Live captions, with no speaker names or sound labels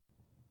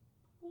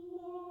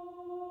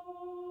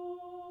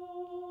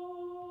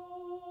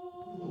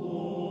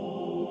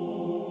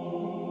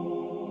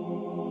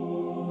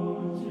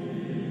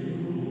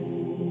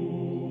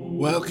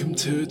Welcome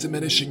to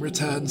Diminishing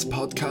Returns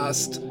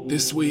podcast.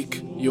 This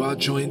week, you are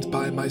joined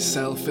by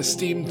myself,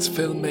 esteemed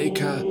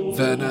filmmaker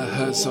Werner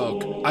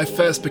Herzog. I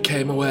first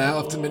became aware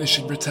of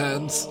Diminishing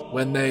Returns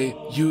when they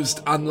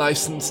used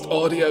unlicensed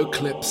audio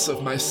clips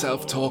of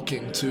myself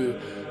talking to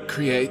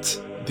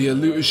create the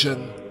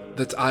illusion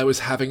that I was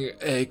having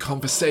a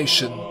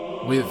conversation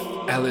with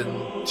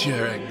Ellen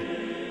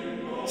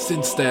Turing.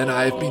 Since then,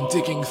 I have been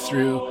digging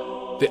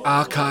through the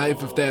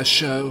archive of their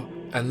show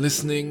and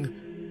listening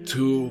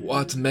to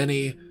what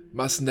many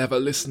must never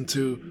listen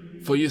to,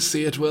 for you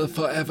see it will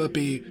forever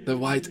be the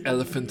white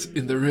elephant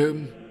in the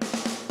room.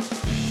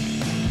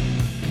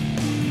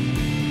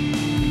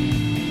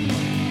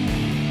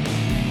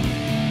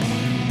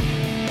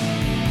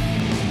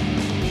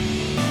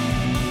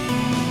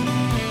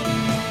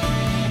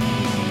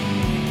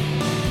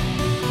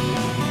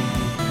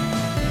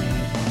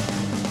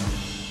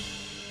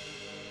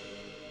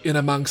 In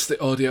amongst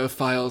the audio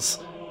files,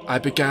 I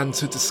began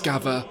to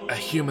discover a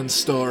human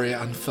story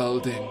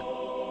unfolding.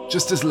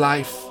 Just as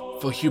life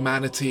for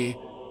humanity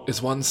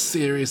is one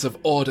series of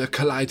order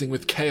colliding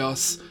with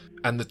chaos,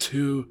 and the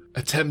two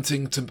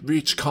attempting to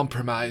reach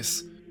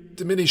compromise,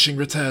 Diminishing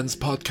Returns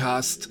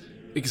podcast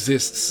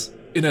exists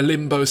in a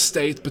limbo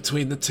state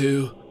between the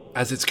two,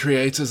 as its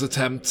creators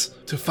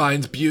attempt to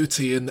find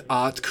beauty in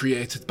art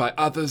created by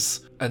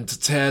others, and to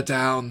tear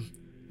down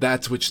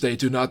that which they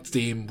do not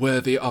deem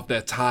worthy of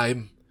their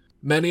time.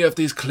 Many of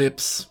these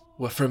clips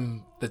were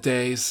from the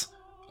days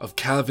of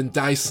Calvin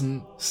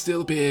Dyson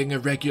still being a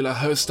regular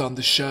host on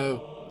the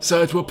show,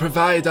 so it will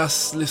provide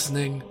us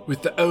listening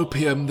with the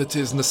opium that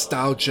is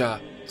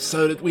nostalgia,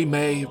 so that we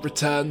may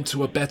return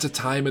to a better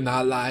time in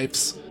our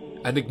lives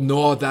and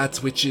ignore that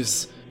which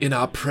is in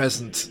our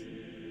present.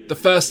 The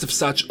first of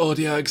such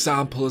audio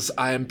examples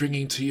I am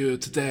bringing to you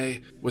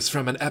today was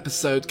from an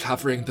episode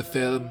covering the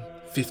film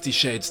 50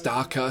 Shades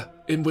Darker,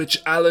 in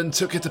which Alan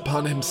took it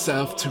upon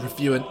himself to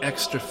review an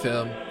extra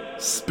film,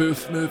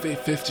 spoof movie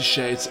 50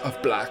 Shades of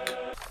Black.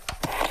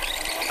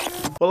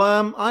 Well,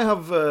 I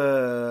have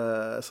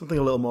something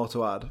a little more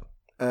to add.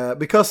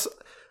 Because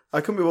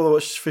I couldn't be able to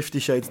watch 50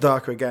 Shades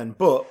Darker again,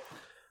 but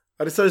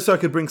I decided so I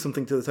could bring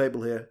something to the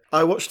table here.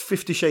 I watched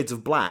 50 Shades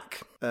of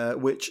Black,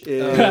 which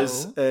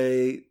is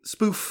a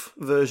spoof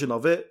version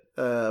of it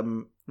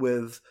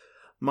with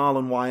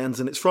Marlon Wayans,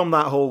 and it's from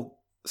that whole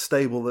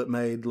stable that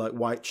made like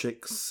White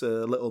Chicks,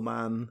 Little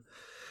Man,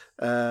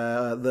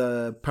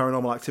 the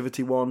Paranormal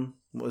Activity one.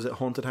 What was it?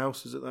 Haunted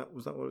House? Was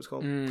that what it's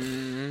called?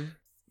 Mm-hmm.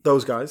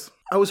 Those guys.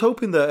 I was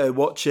hoping that I'd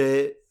watch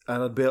it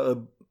and I'd be able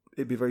to,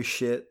 it'd be very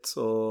shit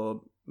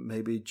or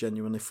maybe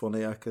genuinely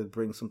funny. I could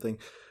bring something,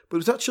 but it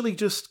was actually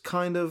just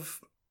kind of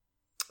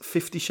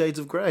 50 Shades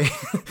of Grey.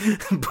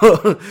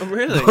 But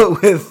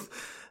really?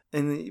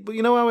 But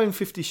you know how in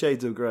 50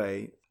 Shades of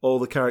Grey all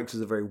the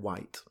characters are very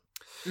white.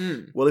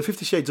 Well, in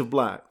 50 Shades of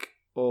Black,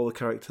 all the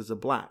characters are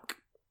black.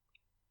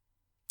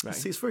 Right.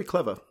 See, it's very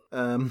clever.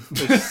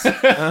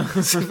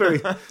 It's a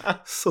very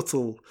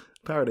subtle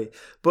parody.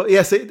 But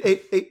yes,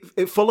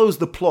 it follows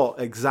the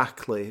plot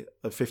exactly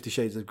of 50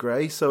 Shades of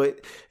Grey. So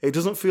it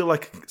doesn't feel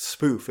like a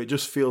spoof. It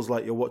just feels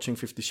like you're watching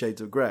 50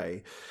 Shades of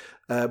Grey,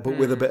 but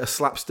with a bit of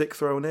slapstick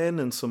thrown in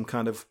and some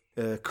kind of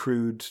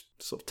crude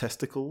sort of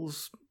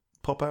testicles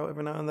pop out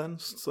every now and then,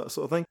 so that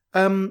sort of thing.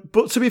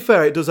 But to be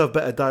fair, it does have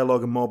better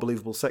dialogue and more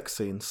believable sex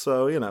scenes.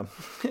 So, you know,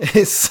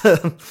 it's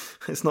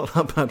not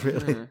that bad,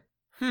 really.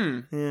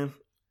 Yeah.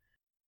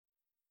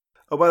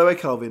 Oh, by the way,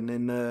 Calvin,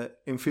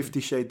 in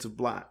 50 Shades of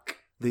Black,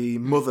 the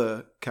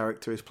mother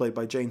character is played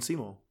by Jane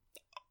Seymour.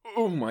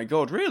 Oh my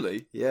God,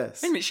 really?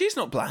 Yes. Wait a minute, she's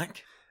not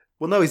black.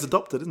 Well, no, he's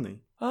adopted, isn't he?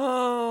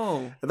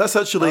 Oh. And that's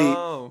actually,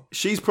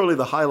 she's probably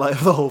the highlight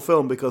of the whole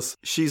film because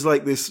she's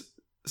like this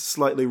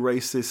slightly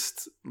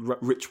racist,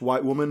 rich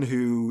white woman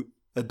who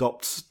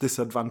adopts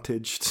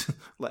disadvantaged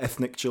like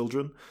ethnic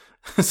children.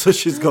 So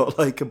she's got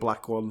like a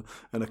black one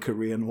and a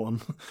Korean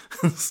one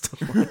and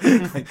stuff like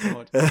that.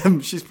 Oh my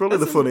God. She's probably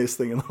the funniest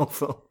thing in the whole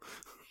film.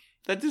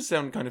 That does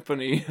sound kind of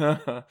funny.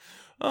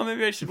 Oh,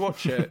 maybe I should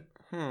watch it.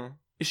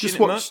 Is she in it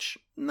much?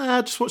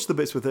 Nah, just watch the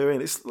bits with her in.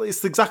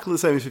 It's exactly the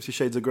same as 50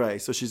 Shades of Grey.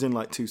 So she's in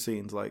like two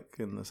scenes, like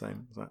in the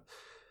same.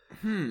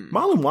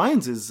 Marlon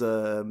Wayans is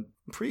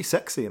pretty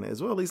sexy in it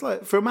as well. He's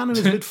like, for a man in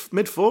his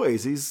mid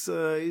 40s, he's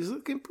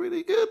looking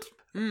pretty good.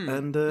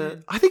 And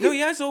I think he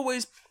has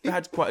always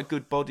had quite a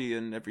good body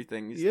and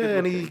everything. He's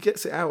and he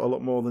gets it out a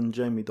lot more than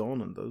Jamie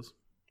Dornan does.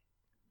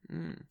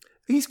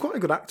 He's quite a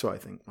good actor, I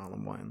think,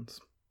 Marlon Wayans.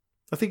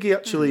 I think he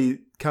actually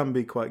can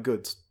be quite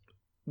good.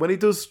 When he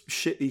does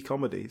shitty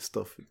comedy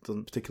stuff, it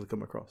doesn't particularly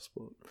come across.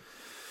 But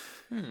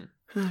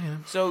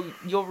So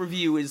your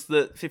review is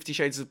that 50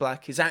 Shades of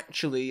Black is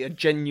actually a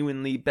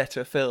genuinely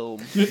better film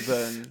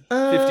than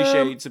 50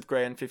 Shades of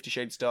Grey and 50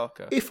 Shades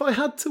Darker? If I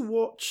had to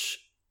watch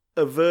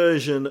a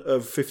version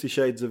of 50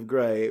 Shades of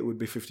Grey, it would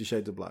be 50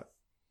 Shades of Black.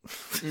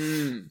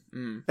 And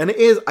it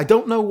is, I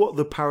don't know what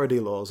the parody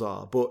laws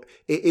are, but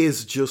it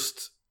is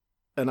just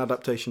an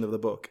adaptation of the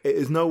book. It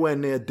is nowhere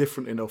near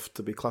different enough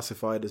to be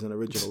classified as an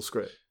original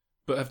script.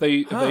 But have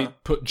they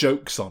put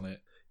jokes on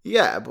it?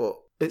 Yeah, but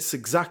it's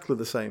exactly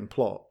the same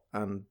plot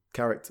and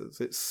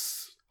characters.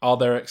 Are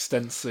there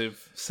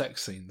extensive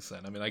sex scenes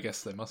then? I mean, I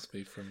guess there must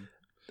be from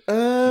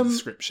the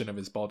description of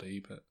his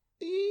body, but...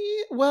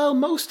 Well,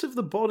 most of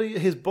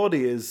his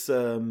body is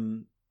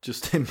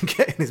just him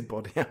getting his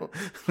body out.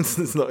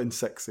 It's not in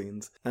sex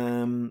scenes.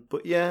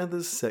 But yeah,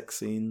 there's sex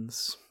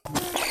scenes.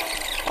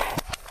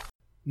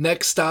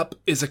 Next up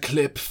is a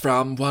clip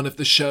from one of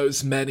the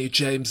show's many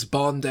James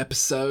Bond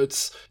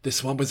episodes.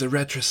 This one was a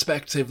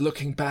retrospective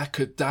looking back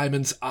at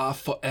Diamonds Are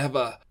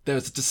Forever. There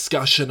was a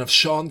discussion of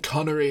Sean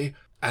Connery,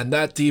 and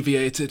that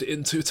deviated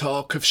into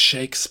talk of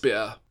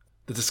Shakespeare.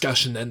 The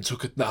discussion then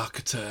took a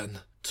darker turn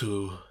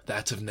to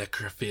that of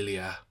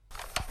necrophilia.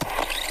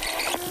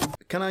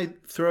 Can I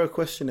throw a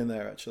question in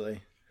there,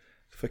 actually,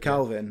 for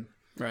Calvin?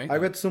 Right. I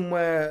read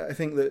somewhere, I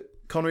think, that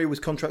Connery was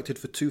contracted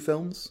for 2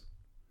 films.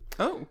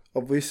 Oh.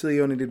 Obviously,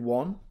 he only did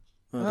 1.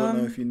 I don't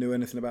know if you knew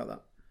anything about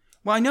that.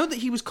 Well, I know that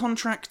he was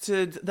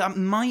contracted. That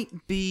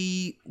might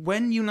be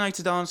when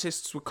United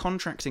Artists were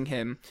contracting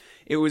him.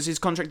 It was his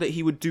contract that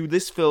he would do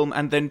this film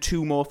and then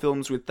 2 more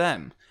films with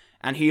them.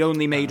 And he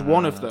only made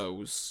 1 of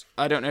those.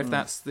 I don't know if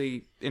that's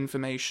the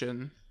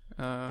information.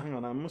 Hang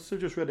on, I must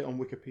have just read it on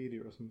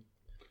Wikipedia or something.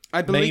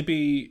 I believe,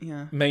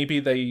 maybe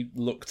they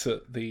looked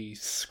at the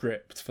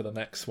script for the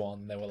next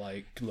one. They were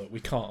like, look, we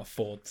can't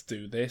afford to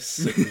do this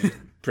if we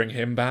bring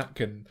him back.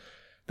 And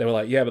they were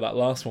like, yeah, but that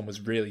last one was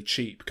really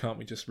cheap. Can't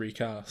we just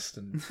recast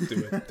and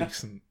do a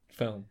decent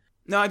film?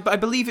 No, I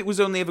believe it was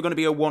only ever going to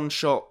be a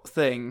one-shot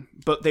thing,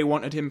 but they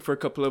wanted him for a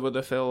couple of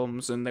other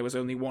films, and there was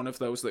only 1 of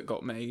those that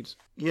got made.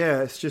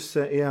 Yeah, it's just,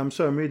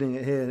 I'm reading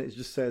it here, and it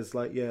just says,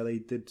 like, yeah, they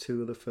did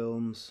 2 other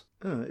films.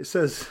 It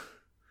says...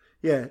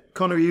 Yeah,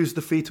 Connery used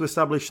the fee to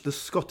establish the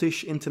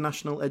Scottish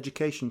International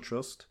Education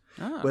Trust,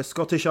 where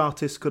Scottish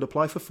artists could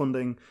apply for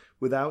funding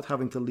without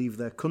having to leave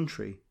their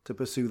country to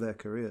pursue their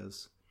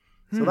careers.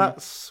 So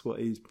that's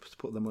what he's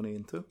put the money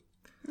into.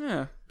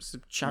 Yeah, it's a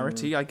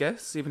charity, I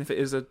guess, even if it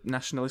is a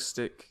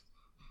nationalistic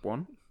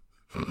one.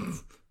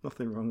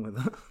 Nothing wrong with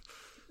that,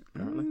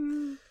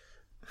 apparently.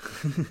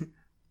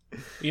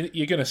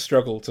 You're going to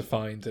struggle to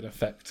find an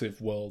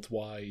effective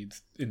worldwide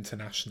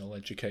international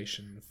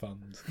education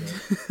fund.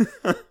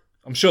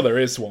 I'm sure there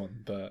is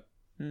one, but...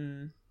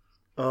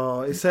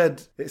 Oh, it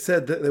said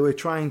that they were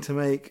trying to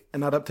make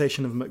an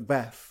adaptation of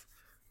Macbeth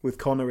with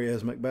Connery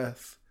as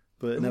Macbeth,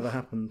 but it never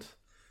happened.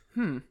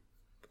 But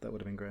that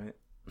would have been great.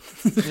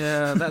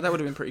 Yeah, that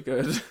would have been pretty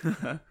good.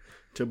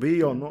 To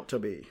be or not to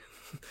be.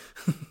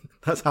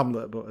 That's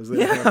Hamlet, but as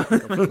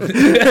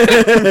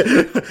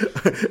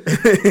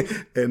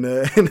in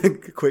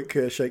a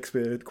quick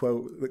Shakespeare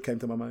quote that came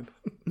to my mind.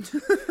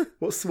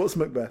 What's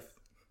Macbeth?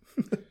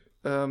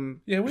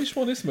 Which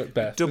one is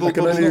Macbeth? Double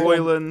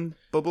boiling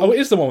bubble. Oh, it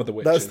is the one with the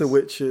witches. That's the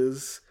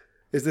witches.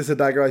 Is this a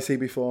dagger I see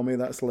before me?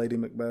 That's Lady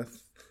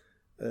Macbeth.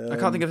 I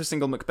can't think of a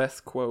single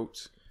Macbeth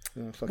quote.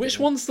 Which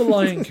one's the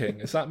Lion King?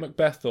 Is that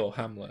Macbeth or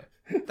Hamlet?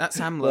 That's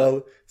Hamlet.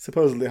 Well,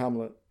 supposedly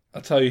Hamlet.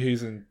 I'll tell you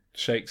who's in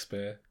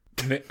Shakespeare.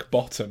 Nick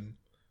Bottom.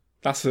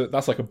 That's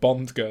like a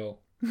Bond girl.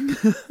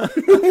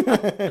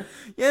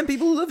 Yeah,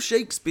 people love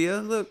Shakespeare.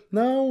 Look.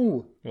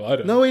 No. Well, I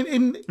don't know.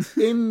 No,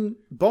 in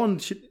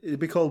Bond, it'd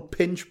be called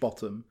Pinch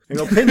Bottom.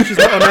 Pinch is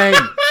not a name.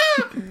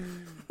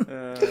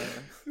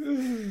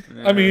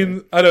 I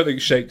mean, I don't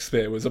think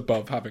Shakespeare was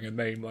above having a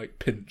name like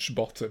Pinch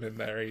Bottom in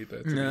there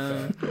either, to be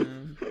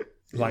fair.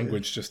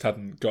 Language just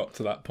hadn't got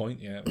to that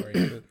point yet where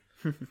he could.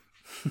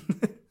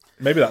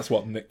 Maybe that's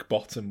what Nick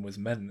Bottom was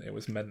meant. It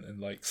was meant in,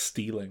 like,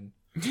 stealing.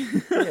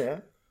 Yeah.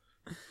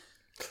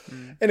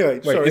 Anyway,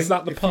 wait, sorry. Is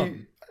that the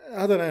pun?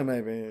 I don't know,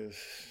 maybe.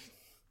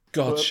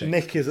 God,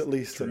 Nick is at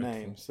least a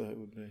name, so it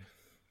would be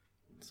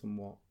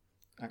somewhat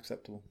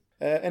acceptable.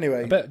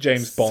 Anyway. I bet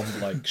James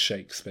Bond likes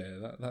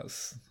Shakespeare.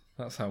 That's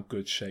how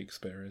good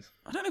Shakespeare is.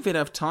 I don't know if he'd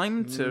have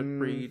time to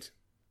read.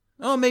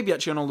 Oh, maybe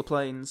actually on All the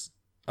Planes.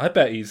 I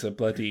bet he's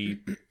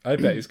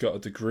got a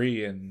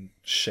degree in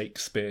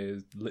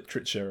Shakespeare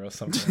literature or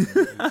something.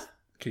 He's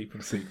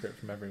keeping secret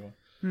from everyone.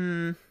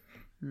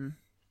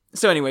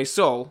 So anyway,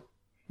 Sol,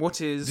 what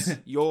is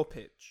your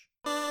pitch?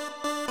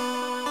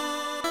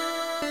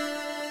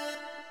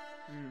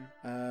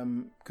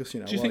 Because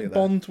do you think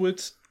Bond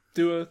would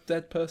do a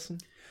dead person?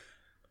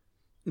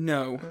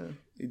 No.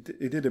 He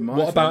did in my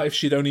What about if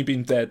she'd only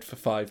been dead for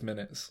 5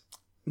 minutes?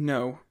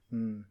 No.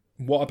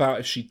 What about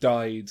if she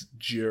died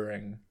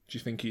during? Do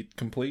you think he'd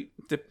complete?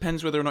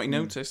 Depends whether or not he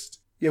noticed.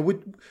 Yeah,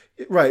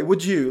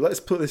 would you, let's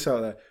put this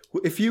out there.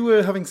 If you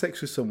were having sex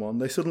with someone,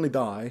 they suddenly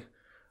die,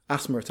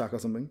 asthma attack or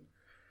something,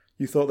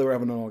 you thought they were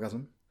having an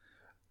orgasm,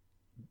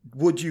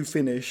 would you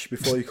finish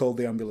before you called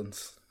the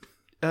ambulance?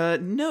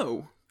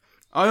 No.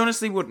 I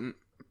honestly wouldn't.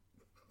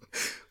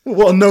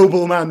 What a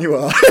noble man you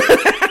are.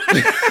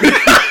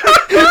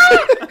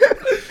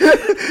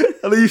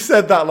 And you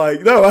said that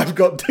like, no, I've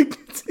got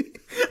dignity.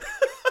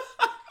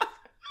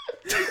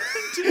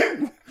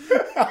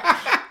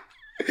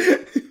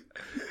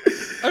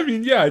 I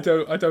mean, yeah, I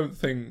don't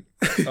think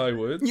I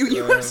would.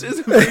 You asked it as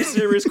a very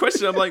serious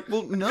question. I'm like,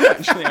 well, no,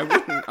 actually, I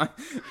wouldn't. I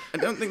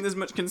don't think there's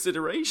much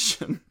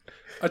consideration.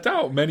 I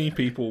doubt many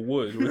people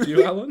would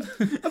you, Alan?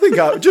 I think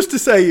just to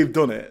say you've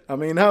done it. I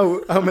mean,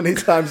 how many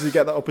times do you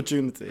get that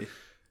opportunity?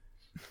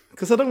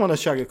 Because I don't want to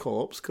shag a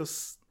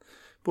corpse.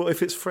 But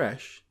if it's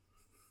fresh,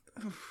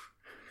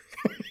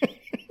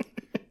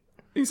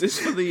 is this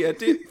for the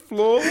edit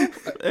floor?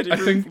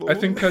 I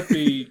think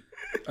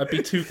I'd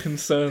be too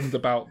concerned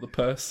about the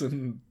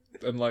person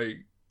and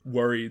like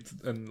worried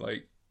and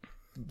like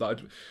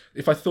that.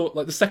 If I thought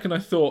like the second I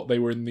thought they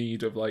were in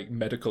need of like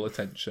medical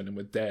attention and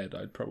were dead,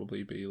 I'd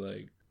probably be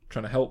like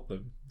trying to help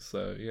them.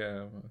 So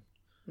yeah.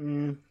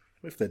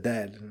 If they're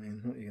dead, I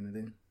mean, what are you gonna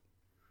do?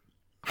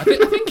 I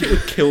think it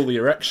would kill the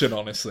erection.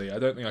 Honestly, I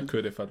don't think I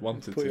could if I'd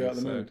wanted Put to. you out of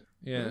the So mood.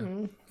 yeah,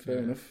 Fair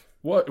enough.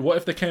 What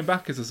if they came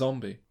back as a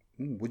zombie?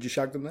 Would you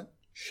shag them then?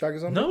 Shag a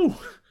zombie? No.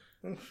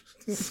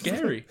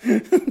 Scary.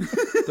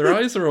 Their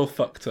eyes are all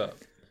fucked up.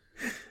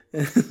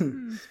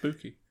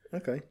 Spooky.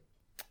 Okay.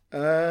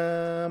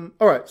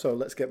 All right, so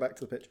let's get back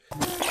to the pitch.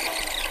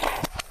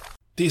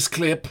 This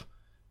clip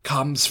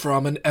comes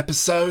from an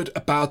episode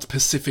about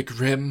Pacific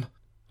Rim,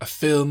 a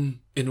film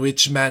in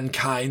which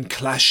mankind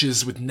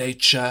clashes with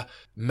nature,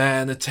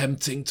 man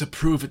attempting to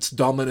prove its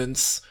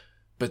dominance,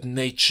 but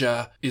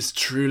nature is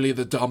truly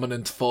the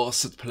dominant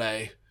force at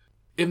play.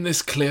 In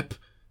this clip,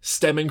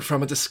 stemming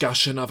from a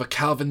discussion of a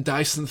Calvin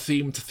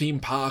Dyson-themed theme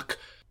park,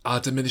 our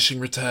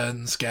Diminishing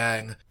Returns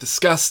gang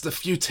discussed the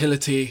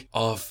futility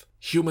of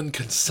human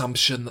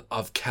consumption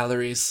of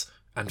calories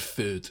and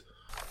food.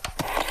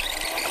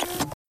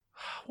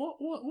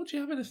 What do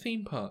you have in a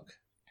theme park?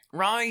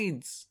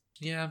 Rides.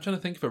 Yeah, I'm trying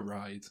to think of a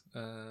ride.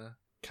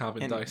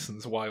 Calvin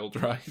Dyson's Wild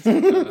Ride.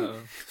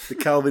 The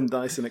Calvin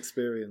Dyson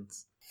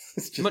experience.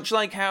 Much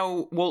like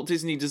how Walt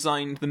Disney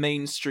designed the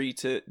main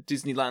street at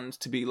Disneyland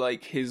to be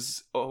like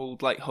his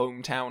old like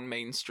hometown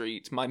main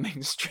street, my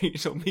main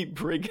street will be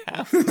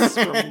Brighouse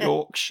from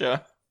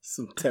Yorkshire.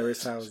 Some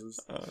terrace houses.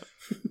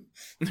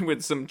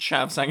 With some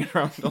chavs hanging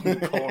around on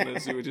the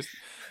corners who were just,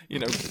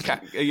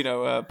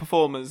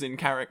 performers in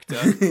character.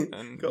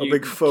 And got a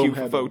big foam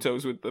for head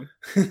photos with them.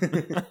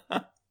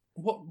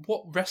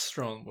 What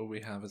restaurant will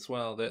we have as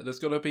well? There's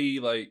got to be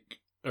like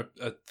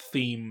a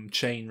theme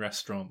chain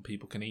restaurant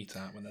people can eat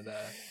at when they're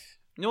there.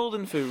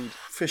 Northern food.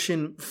 Fish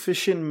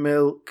and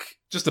milk.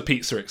 Just a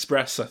Pizza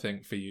Express, I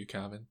think, for you,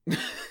 Calvin.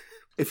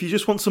 If you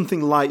just want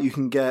something light, you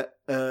can get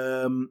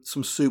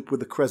some soup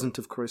with a crescent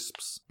of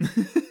crisps.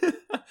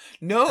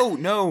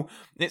 No,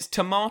 it's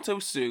tomato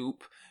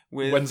soup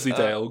with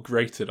Wensleydale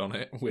grated on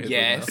it.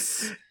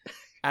 Yes,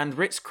 and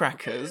Ritz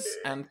crackers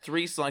and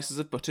 3 slices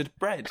of buttered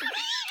bread.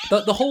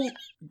 The whole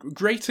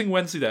grating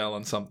Wensleydale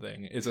on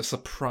something is a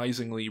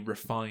surprisingly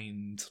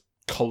refined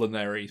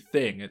culinary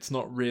thing. It's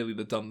not really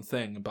the done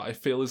thing, but I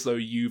feel as though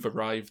you've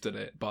arrived at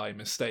it by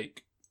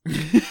mistake.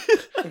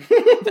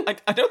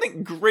 I don't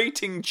think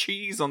grating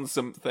cheese on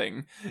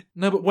something.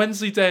 No, but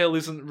Wensleydale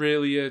isn't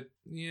really I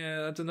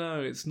don't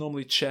know. It's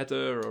normally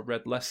cheddar or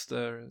red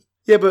Leicester.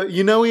 Yeah, but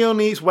he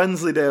only eats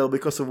Wensleydale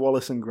because of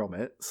Wallace and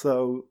Gromit,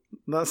 so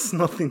that's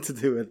nothing to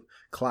do with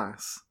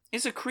class.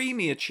 It's a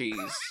creamier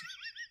cheese.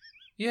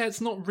 Yeah,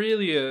 it's not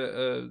really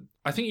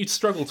I think you'd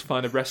struggle to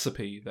find a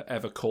recipe that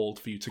ever called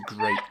for you to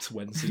grate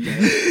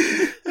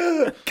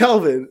Wensleydale.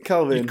 Calvin,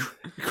 You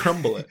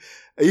crumble it.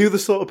 are you the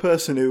sort of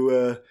person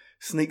who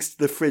sneaks to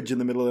the fridge in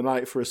the middle of the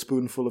night for a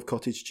spoonful of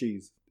cottage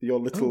cheese? Your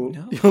little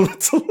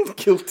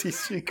guilty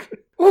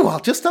secret. Oh, I'll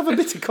just have a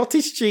bit of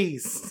cottage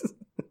cheese.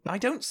 I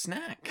don't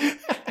snack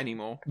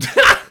anymore.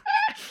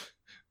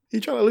 You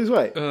trying to lose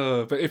weight?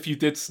 But if you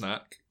did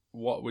snack,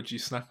 what would you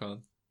snack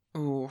on?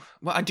 Oh,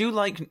 well, I do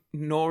like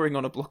gnawing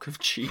on a block of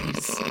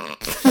cheese.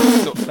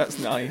 So that's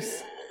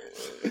nice.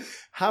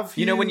 Have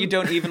you? When you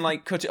don't even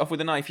like cut it off with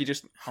a knife, you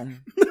just.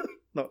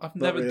 I've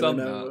never done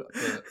that.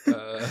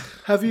 But,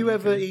 have you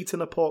ever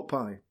eaten a pork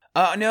pie?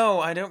 No,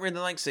 I don't really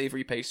like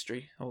savoury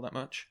pastry all that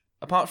much.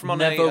 Apart from on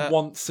never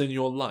once in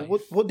your life.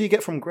 What do you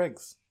get from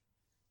Greg's?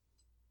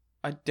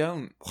 I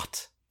don't.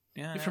 What?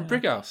 Yeah, You're from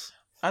Brighouse.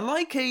 I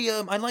like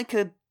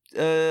a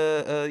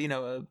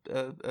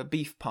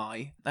beef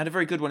pie. I had a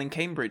very good one in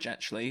Cambridge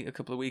actually a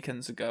couple of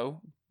weekends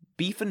ago.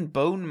 Beef and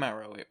bone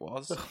marrow it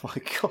was. Oh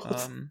my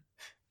god!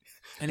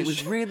 And it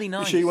was really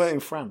nice. You sure you weren't in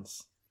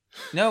France?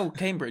 No,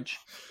 Cambridge.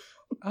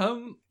 Have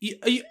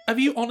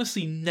you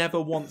honestly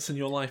never once in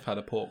your life had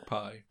a pork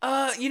pie?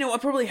 I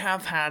probably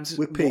have had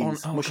with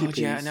peas. Mushy peas.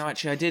 Yeah, no,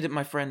 actually, I did at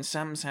my friend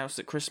Sam's house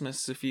at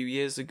Christmas a few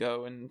years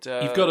ago, and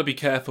you've got to be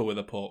careful with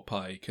a pork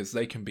pie because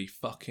they can be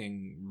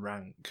fucking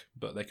rank,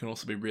 but they can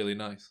also be really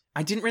nice.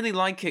 I didn't really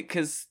like it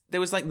because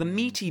there was like the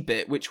meaty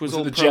bit, which was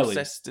all the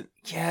processed.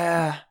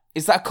 Yeah,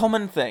 is that a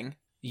common thing?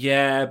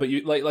 Yeah, but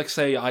you like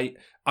say I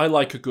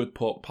like a good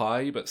pork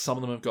pie, but some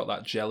of them have got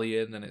that jelly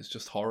in, and it's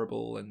just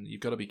horrible. And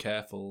you've got to be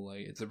careful.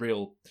 Like it's a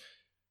real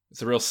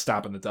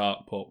stab in the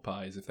dark. Pork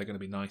pies, if they're going to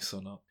be nice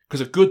or not.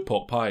 Because a good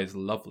pork pie is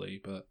lovely,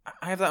 but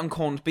I have that on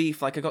corned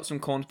beef. Like I got some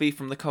corned beef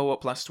from the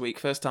Co-op last week.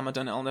 First time I've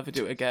done it, I'll never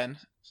do it again.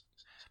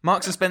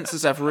 Marks and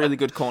Spencer's have really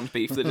good corned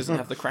beef that doesn't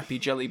have the crappy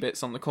jelly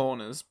bits on the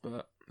corners,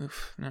 but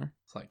no.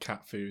 It's like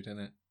cat food, isn't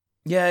it?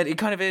 Yeah, it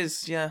kind of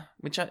is, yeah,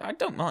 which I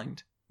don't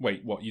mind.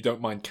 Wait, what? You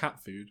don't mind cat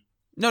food?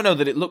 No,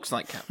 that it looks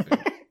like cat food.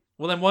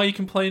 Well, then why are you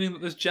complaining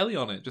that there's jelly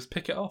on it? Just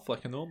pick it off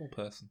like a normal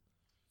person.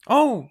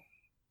 Oh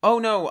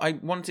no, I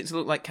want it to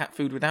look like cat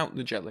food without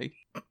the jelly.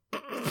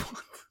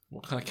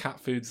 What kind of cat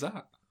food's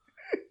that?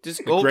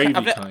 Just The gravy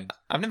kind.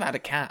 I've never had a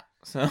cat,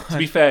 so... To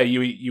be fair,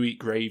 you eat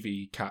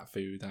gravy cat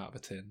food out of a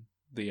tin.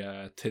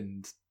 The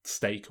tinned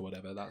steak or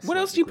whatever. That's what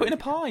like else do you put in a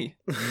pie?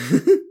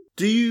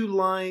 Do you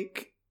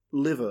like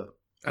liver?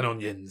 And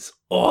onions.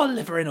 Or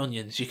liver and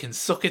onions. You can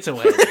suck it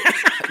away.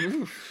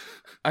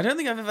 I don't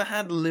think I've ever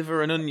had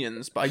liver and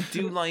onions, but I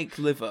do like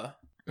liver.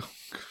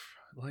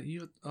 Like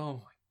you... Oh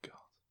my god.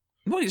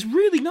 Well, it's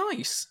really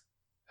nice.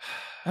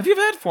 Have you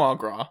ever had foie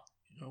gras?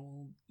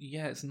 Oh,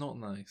 yeah, it's not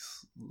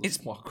nice. It's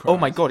foie gras. Oh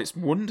my god, it's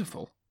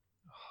wonderful.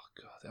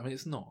 Oh god. I mean,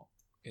 it's not.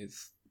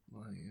 It's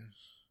like...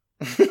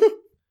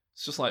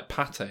 It's just like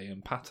pate,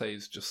 and pate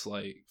is just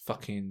like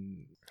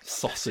fucking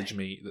sausage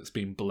meat that's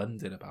been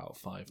blended about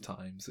 5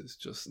 times. It's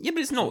just... Yeah,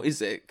 but it's not,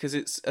 is it? Because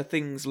it's a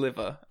thing's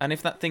liver. And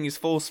if that thing is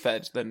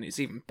force-fed, then it's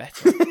even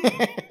better.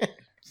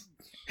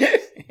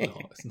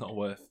 It's not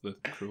worth the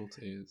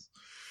cruelty.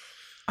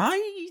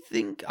 I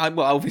think...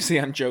 well, obviously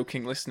I'm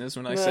joking, listeners,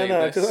 when I say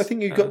No, this. because I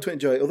think you've got to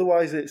enjoy it.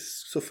 Otherwise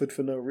it's suffered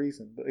for no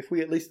reason. But if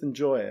we at least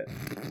enjoy it,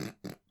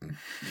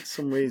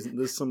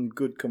 there's some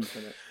good come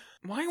from it.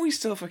 Why are we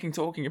still fucking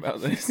talking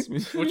about this?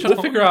 We're trying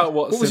to figure out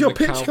what's What was in your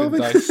the pitch,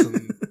 Calvin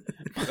Calvin?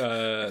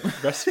 Dyson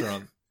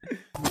restaurant.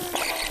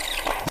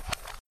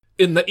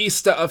 In the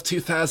Easter of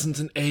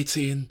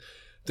 2018,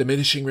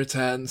 Diminishing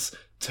Returns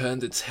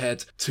turned its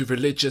head to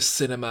religious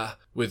cinema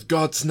with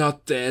God's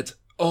Not Dead,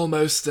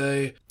 almost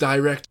a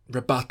direct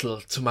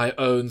rebuttal to my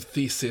own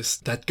thesis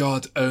that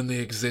God only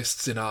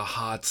exists in our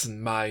hearts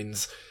and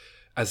minds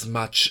as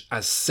much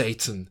as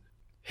Satan.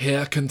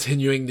 Here,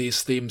 continuing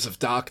these themes of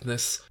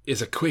darkness,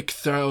 is a quick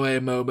throwaway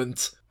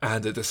moment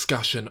and a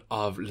discussion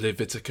of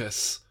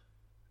Leviticus,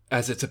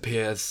 as it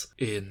appears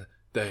in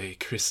the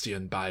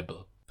Christian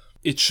Bible.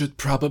 It should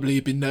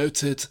probably be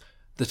noted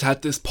that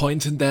at this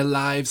point in their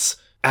lives,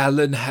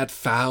 Alan had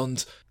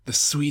found the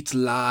sweet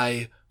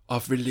lie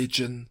of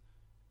religion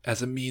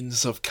as a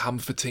means of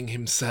comforting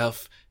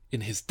himself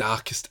in his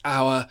darkest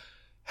hour,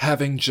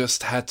 having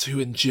just had to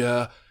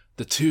endure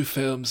the 2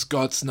 films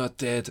God's Not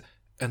Dead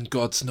and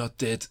God's Not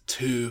Dead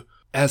 2.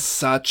 As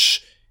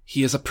such,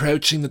 he is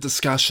approaching the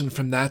discussion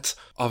from that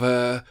of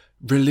a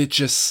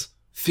religious,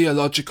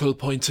 theological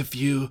point of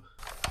view.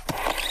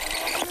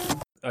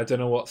 I don't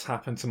know what's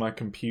happened to my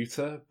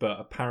computer, but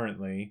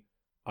apparently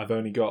I've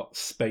only got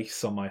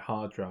space on my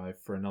hard drive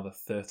for another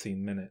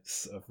 13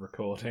 minutes of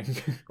recording.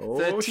 Oh,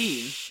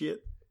 13?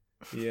 shit.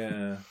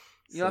 Yeah.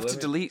 You'll have to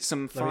delete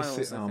some Let me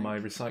files. see. Oh, my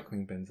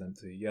recycling bin's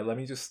empty. Yeah, let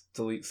me just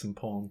delete some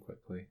porn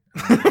quickly.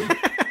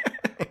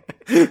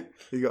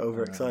 He got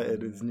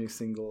overexcited with his new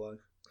single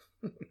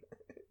life.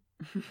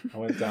 I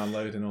went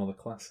downloading all the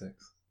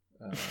classics.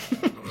 Let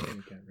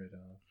me get rid of.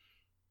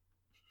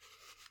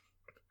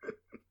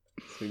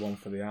 Let's do one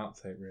for the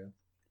outtake reel.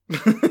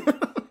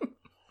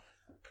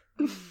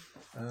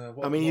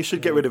 I mean, you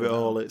should get rid of it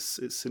all. It's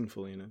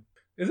sinful, you know.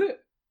 Is it?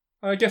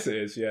 I guess it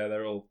is. Yeah,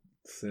 they're all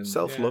sin.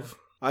 Self-love.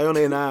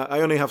 Yeah. I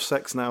only have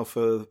sex now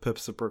for the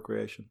purpose of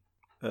procreation,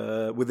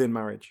 within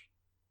marriage.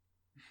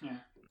 Yeah.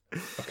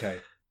 Okay,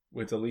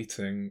 we're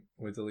deleting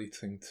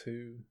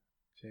 2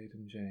 Jade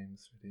and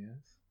James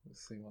videos.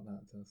 Let's see what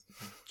that does.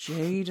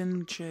 Jade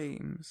and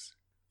James.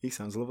 He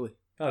sounds lovely.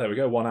 Oh, there we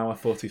go. 1 hour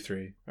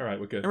 43. All right,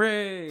 we're good.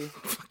 Hooray!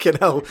 Fucking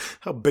hell!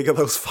 How big are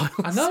those files?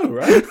 I know,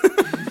 right?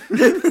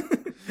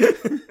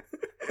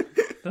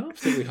 They're not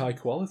particularly high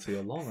quality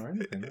or long or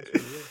anything. That's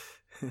really weird.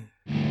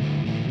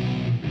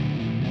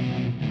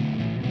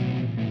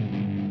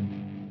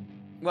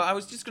 Well, I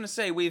was just going to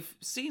say, we've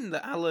seen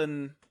that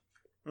Alan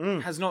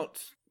has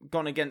not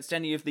gone against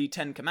any of the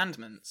 10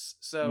 Commandments.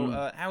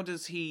 So how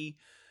does he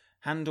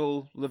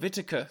handle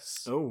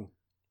Leviticus? Oh.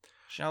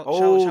 Shall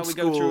we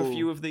go through a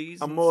few of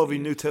these? I'm more of a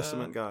New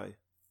Testament guy.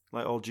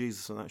 Like all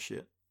Jesus and that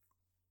shit.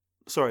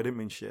 Sorry, I didn't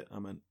mean shit. I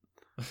meant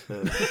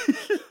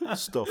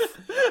stuff.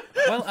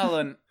 Well,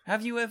 Alan,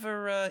 have you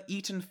ever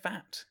eaten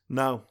fat?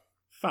 No.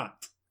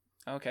 Fat.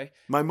 Okay.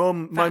 My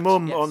mum, Yes.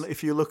 on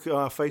if you look at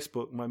our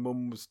Facebook, my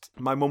mum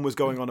was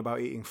going on about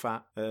eating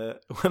fat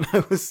when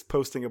I was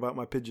posting about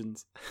my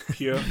pigeons.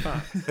 Pure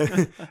fat.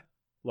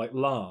 Like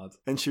lard.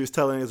 And she was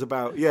telling us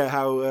about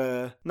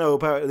about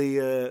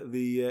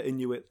the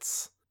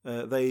Inuits.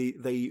 They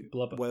eat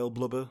Blubber. whale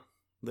blubber.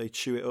 They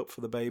chew it up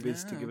for the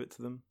babies to give it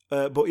to them.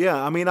 But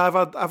yeah, I mean, I've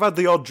had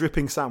the odd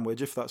dripping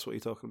sandwich, if that's what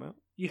you're talking about.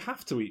 You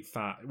have to eat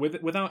fat.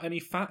 Without any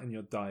fat in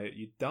your diet,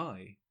 you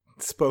die.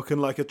 Spoken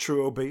like a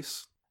true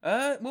obese.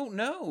 Well,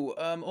 no.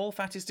 All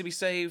fat is to be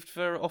saved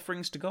for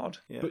offerings to God.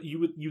 Yeah. But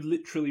you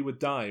literally would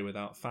die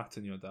without fat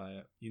in your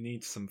diet. You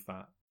need some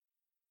fat.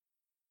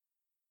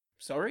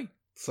 Sorry?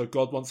 So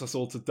God wants us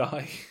all to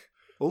die.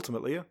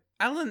 Ultimately, yeah.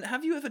 Alan,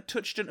 have you ever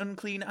touched an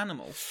unclean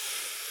animal?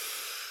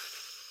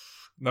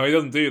 No, he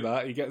doesn't do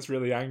that. He gets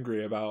really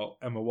angry about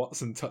Emma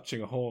Watson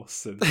touching a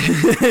horse. And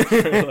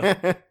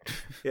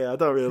Yeah, I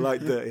don't really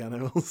like dirty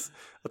animals.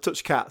 I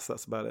touch cats,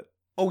 that's about it.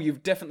 Oh,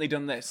 you've definitely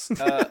done this.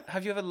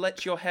 Have you ever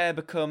let your hair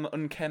become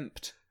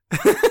unkempt?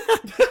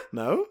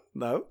 No.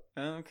 Oh,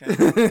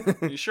 okay.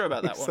 Are you sure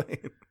about that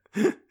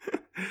one?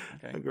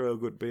 I grow a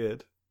good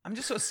beard. I'm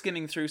just sort of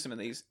skimming through some of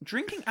these.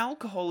 Drinking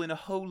alcohol in a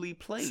holy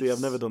place. See, I've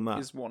never done that.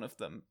 Is one of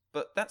them.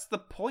 But that's the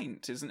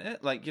point, isn't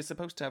it? Like, you're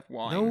supposed to have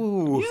wine.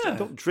 No, Yeah.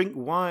 don't drink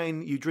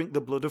wine. You drink the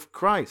blood of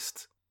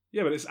Christ.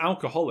 yeah, but it's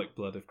alcoholic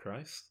blood of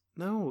Christ.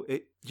 No,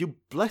 you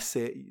bless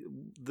it.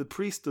 The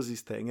priest does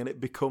his thing, and it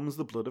becomes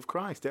the blood of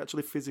Christ. It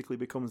actually physically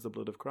becomes the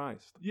blood of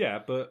Christ. Yeah,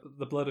 but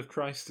the blood of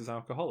Christ is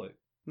alcoholic.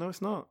 No,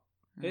 it's not.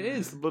 It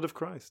It's is. the blood of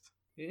Christ.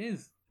 It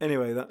is.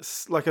 Anyway,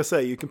 that's like I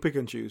say. You can pick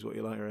and choose what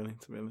you like, really.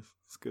 To be honest,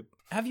 it's good.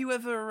 Have you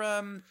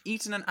ever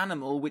eaten an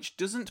animal which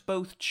doesn't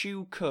both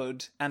chew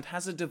cud and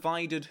has a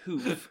divided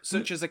hoof,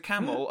 such as a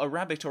camel, a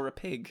rabbit, or a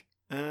pig?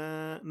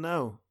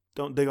 No.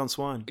 Don't dig on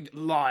swine.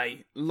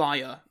 Lie.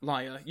 Liar.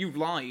 You've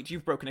lied.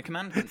 You've broken a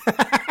commandment.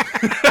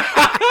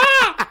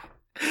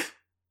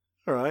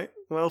 All right.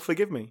 Well,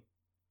 forgive me.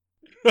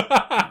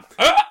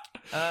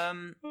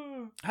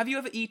 Have you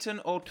ever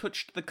eaten or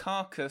touched the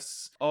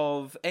carcass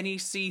of any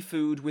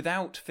seafood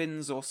without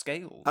fins or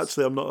scales?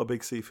 Actually, I'm not a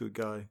big seafood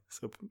guy,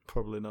 so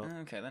probably not.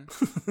 Okay, then.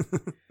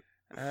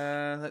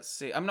 Let's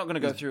see. I'm not going to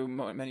go through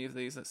many of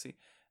these. Let's see.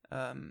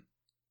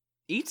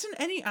 Eaten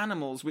any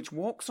animals which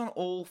walks on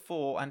all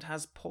four and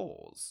has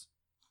paws?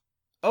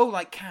 Oh,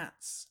 like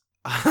cats.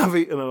 I have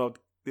eaten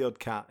the odd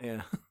cat,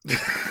 yeah.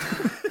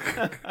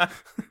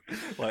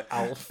 Like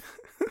Alf.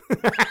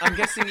 I'm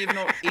guessing you've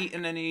not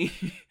eaten any...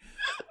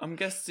 I'm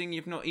guessing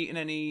you've not eaten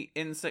any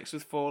insects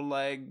with four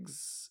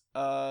legs,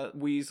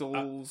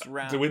 weasels,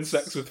 rats... Do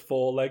insects with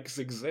four legs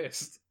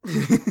exist?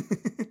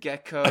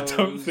 Geckos... I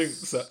don't think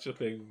such a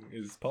thing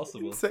is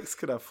possible. Insects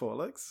could have four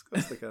legs. Of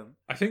course they can.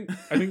 I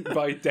think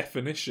by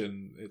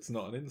definition, it's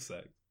not an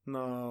insect.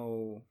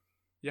 No.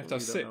 You have to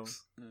have You don't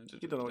six.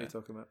 You don't know what you're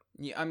talking about.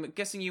 Yeah, I'm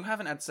guessing you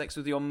haven't had sex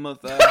with your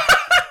mother,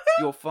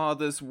 your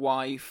father's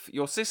wife,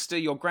 your sister,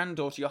 your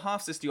granddaughter, your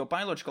half-sister, your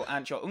biological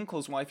aunt, your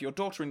uncle's wife, your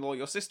daughter-in-law,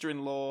 your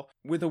sister-in-law,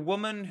 with a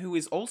woman who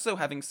is also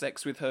having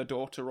sex with her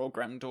daughter or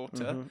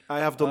granddaughter. Mm-hmm.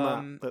 I have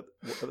done that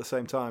at the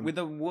same time. With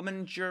a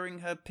woman during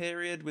her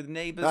period, with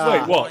neighbours.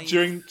 Wait, what? wife.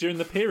 During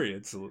the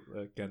periods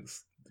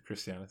against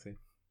Christianity?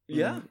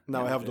 Yeah.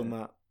 No, I have done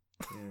that.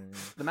 Yeah.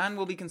 The man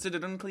will be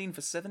considered unclean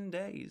for 7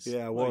 days.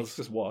 Yeah, I Well, was.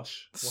 just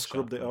wash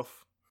Scrubbed it after.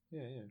 off.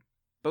 Yeah.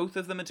 Both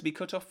of them are to be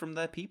cut off from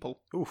their people.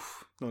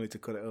 Oof, no need to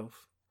cut it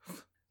off.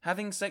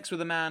 Having sex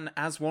with a man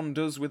as one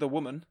does with a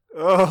woman.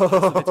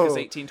 Oh. Leviticus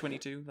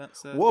 18:22.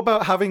 That's What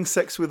about having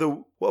sex with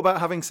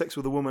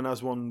a woman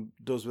as one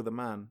does with a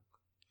man?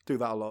 Do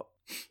that a lot.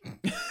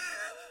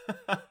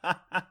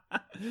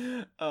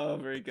 Oh,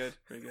 very good,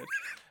 very good.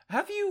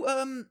 Have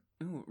you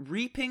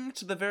reaping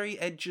to the very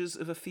edges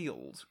of a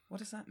field? What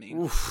does that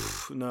mean?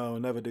 Oof, no,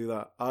 never do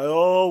that. I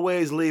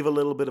always leave a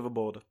little bit of a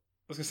border I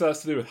was going to say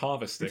that's to do with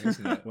harvesting,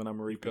 isn't it? when I'm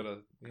You've reaping. got to,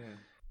 yeah.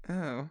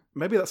 Oh,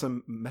 Maybe that's a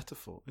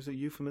metaphor. Is it a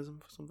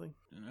euphemism for something?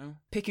 I don't know.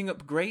 Picking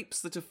up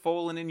grapes that have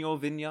fallen in your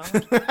vineyard.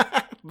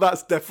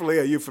 That's definitely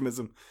a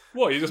euphemism.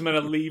 What, you're just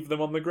meant to leave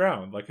them on the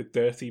ground like a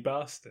dirty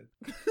bastard?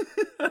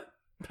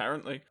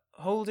 Apparently.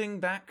 Holding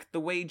back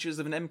the wages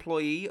of an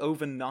employee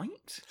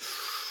overnight.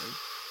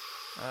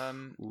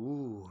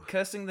 Ooh.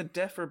 Cursing the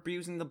deaf or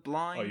abusing the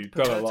blind. Oh, you've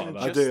got a lot of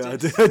perverting that.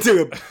 I justice.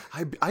 do.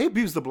 I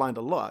abuse the blind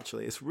a lot,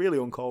 actually. It's really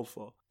uncalled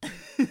for.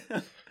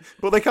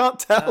 But they can't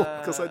tell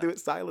because I do it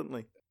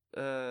silently.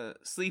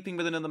 Sleeping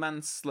with another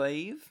man's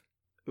slave.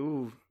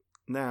 Ooh.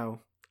 Now,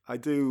 I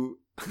do...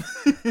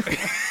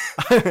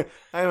 I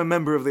am a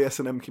member of the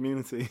S&M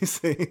community, you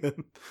see.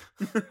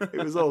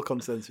 It was all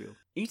consensual.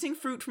 Eating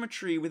fruit from a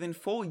tree within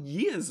 4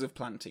 years of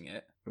planting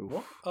it. Oof.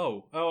 What?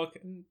 Oh, okay.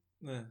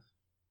 Nah,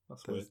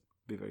 that's weird. Those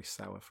be very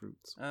sour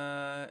fruits.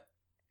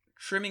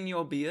 Trimming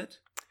your beard.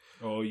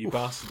 Oh, you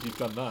bastard, you've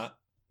done that.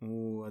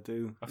 Ooh, I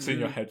do. I've seen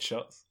your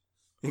headshots.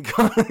 You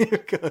got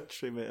to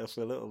trim it up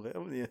a little bit,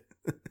 haven't you?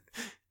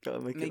 Got to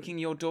make Making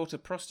your daughter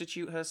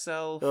prostitute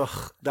herself.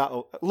 Ugh,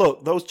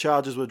 look, those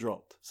charges were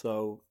dropped,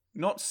 so...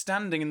 Not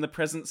standing in the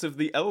presence of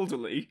the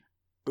elderly.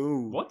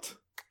 Ooh. What?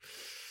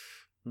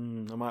 I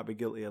might be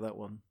guilty of that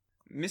one.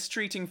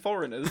 Mistreating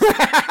foreigners.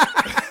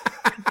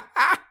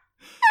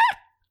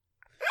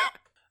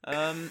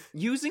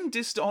 Using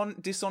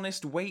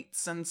dishonest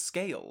weights and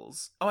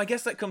scales. Oh, I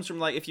guess that comes from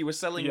like if you were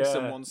selling Yeah,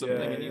 someone something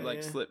yeah, and you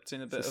like yeah. slipped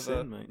in a bit It's of a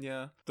a sin, mate.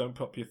 yeah. Don't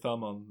pop your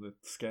thumb on the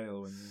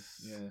scale when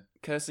you... Yeah.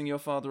 Cursing your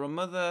father or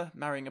mother,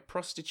 marrying a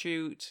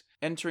prostitute,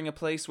 entering a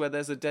place where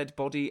there's a dead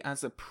body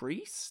as a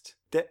priest.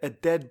 A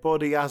dead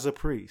body as a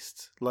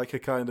priest, like a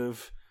kind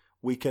of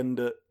Weekend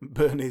at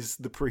Bernie's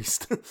the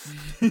priest.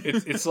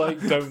 It's like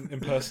don't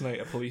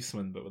impersonate a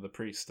policeman, but with a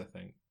priest, I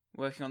think.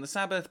 Working on the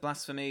Sabbath,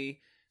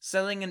 blasphemy,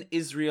 selling an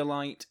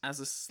Israelite as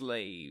a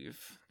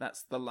slave.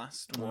 That's the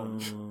last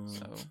one.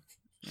 So,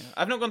 yeah.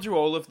 I've not gone through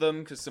all of them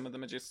because some of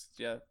them are just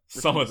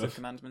Some of repeats them.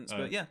 commandments, Oh.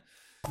 but yeah.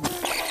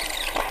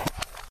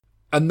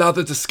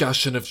 Another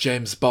discussion of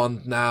James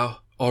Bond now,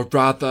 or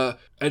rather,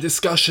 a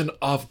discussion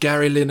of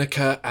Gary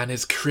Lineker and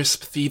his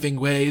crisp thieving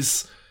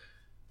ways,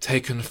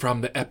 taken from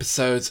the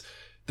episode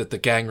that the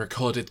gang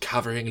recorded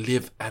covering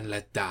Live and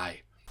Let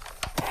Die.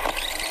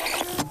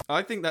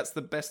 I think that's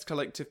the best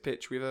collective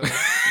pitch we've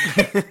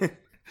ever.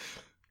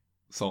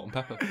 Salt and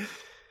pepper.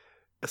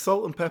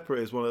 Salt and pepper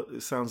is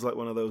it sounds like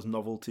one of those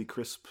novelty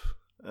crisp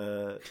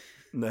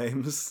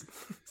names.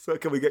 So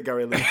can we get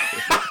Gary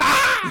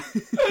Lineker?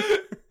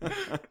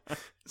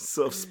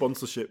 Sort of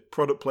sponsorship,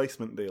 product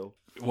placement deal.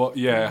 What?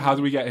 Yeah. How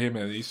do we get him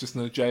in? He's just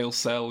in a jail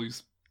cell.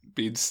 He's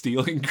been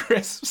stealing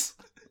crisps.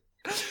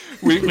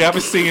 we have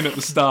a scene at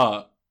the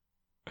start.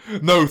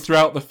 No,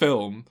 throughout the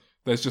film,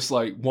 there's just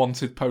like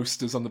wanted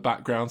posters on the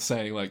background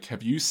saying like,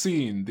 "Have you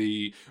seen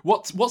the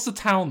what's the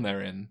town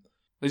they're in?"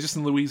 They're just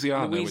in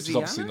Louisiana, which is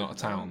obviously not a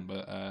town.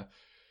 But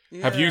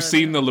have you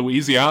seen the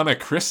Louisiana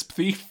crisp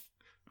thief,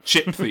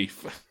 chip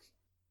thief?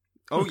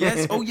 Oh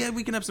yes, oh yeah,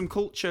 we can have some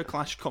culture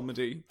clash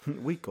comedy.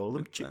 We call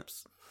them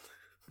chips.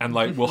 And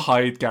like we'll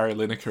hide Gary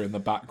Lineker in the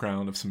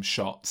background of some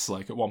shots.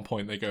 Like at one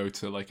point they go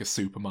to like a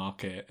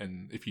supermarket,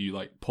 and if you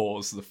like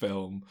pause the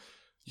film,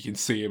 you can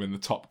see him in the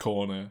top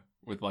corner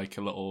with like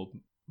a little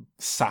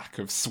sack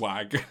of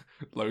swag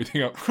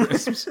loading up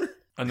crisps.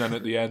 And then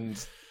at the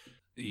end,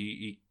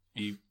 he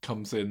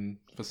comes in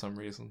for some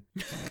reason.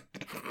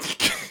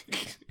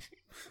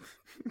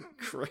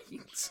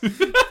 Great.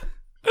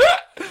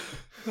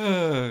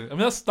 I mean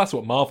that's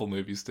what Marvel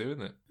movies do,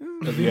 isn't it?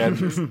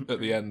 At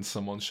the end,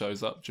 someone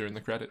shows up during the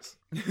credits.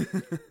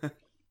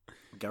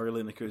 Gary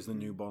Lineker is the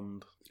new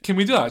Bond. Can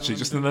we do that actually?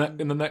 Just in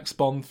the next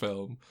Bond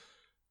film,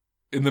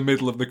 in the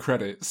middle of the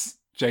credits,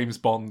 James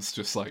Bond's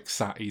just like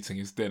sat eating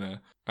his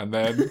dinner, and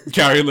then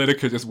Gary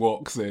Lineker just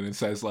walks in and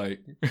says like,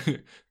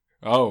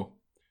 "Oh,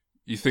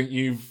 you think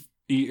you've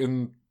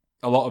eaten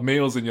a lot of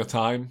meals in your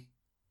time?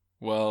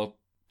 Well,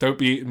 don't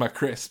be eating my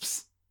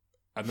crisps."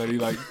 And then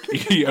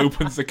he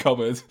opens the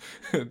cupboard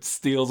and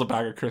steals a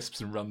bag of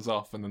crisps and runs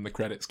off, and then the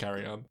credits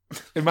carry on.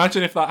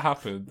 Imagine if that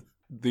happened,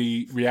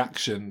 the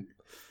reaction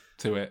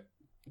to it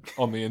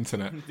on the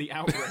internet. The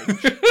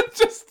outrage.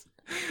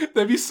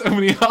 There'd be so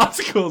many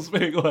articles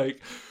being like,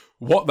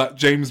 what that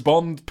James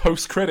Bond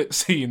post-credit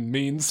scene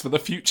means for the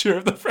future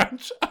of the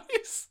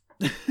franchise.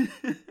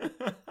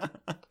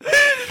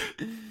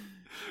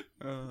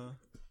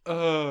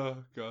 Oh,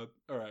 God.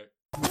 All right.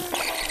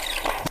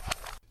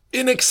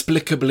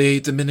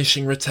 Inexplicably,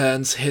 Diminishing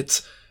Returns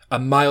hit a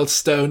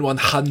milestone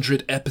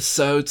 100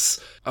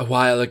 episodes a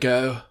while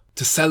ago.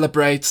 To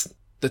celebrate,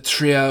 the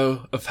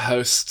trio of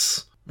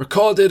hosts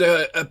recorded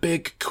a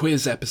big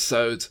quiz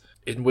episode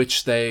in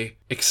which they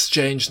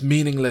exchanged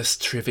meaningless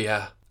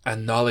trivia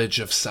and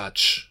knowledge of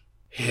such.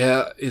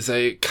 Here is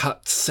a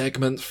cut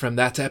segment from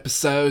that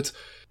episode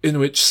in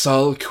which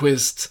Sol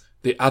quizzed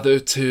the other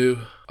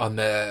two on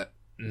their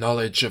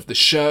knowledge of the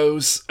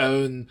show's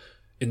own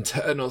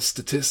internal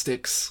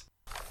statistics.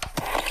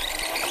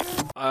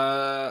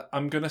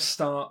 I'm going to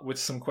start with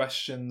some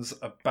questions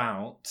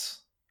about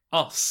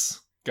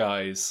us,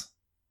 guys,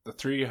 the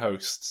three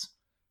hosts,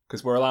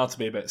 because we're allowed to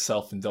be a bit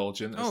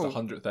self-indulgent. It's the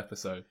 100th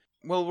episode.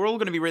 Well, we're all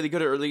going to be really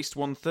good at least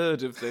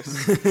 1/3 of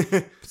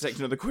this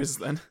section of the quiz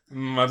then.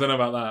 I don't know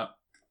about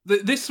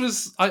that. This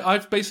was...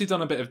 I've basically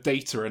done a bit of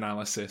data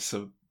analysis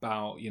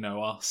about,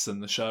 us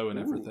and the show and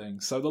everything.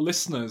 So the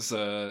listeners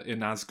are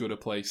in as good a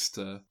place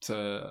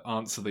to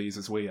answer these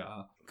as we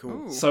are.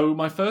 Cool. Ooh. So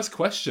my first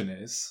question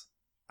is,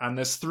 and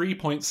there's 3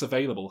 points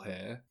available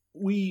here.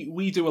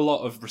 We do a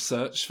lot of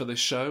research for this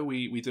show.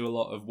 We do a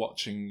lot of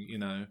watching,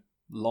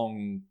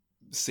 long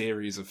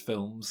series of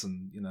films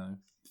and,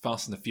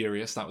 Fast and the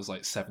Furious. That was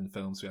like 7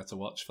 films we had to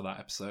watch for that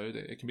episode.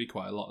 It can be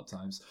quite a lot of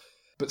times.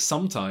 But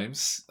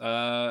sometimes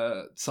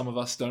some of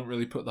us don't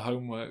really put the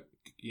homework,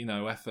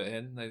 effort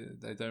in.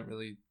 They don't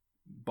really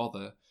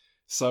bother.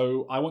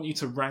 So I want you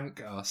to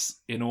rank us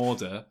in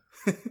order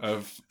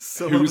of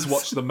who's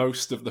watched the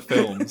most of the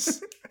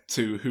films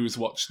to who's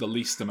watched the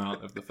least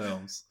amount of the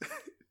films.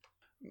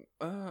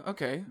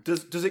 Okay.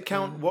 Does it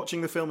count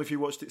watching the film if you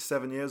watched it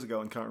 7 years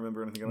ago and can't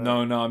remember anything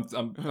about it? No,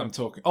 I'm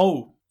talking.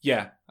 Oh,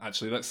 yeah.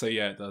 Actually, let's say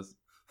it does.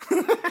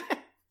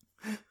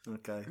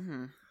 Okay.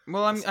 Mm-hmm.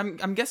 Well,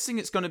 I'm guessing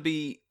it's going to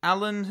be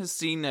Alan has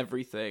seen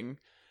everything,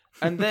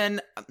 and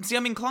then see,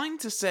 I'm inclined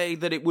to say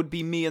that it would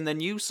be me and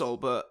then you, Sol.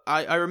 But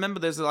I remember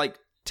there's like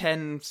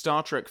 10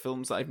 Star Trek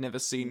films that I've never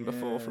seen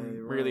before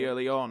from really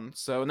early on.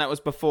 So, and that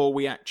was before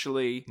we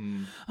actually.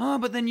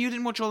 But then you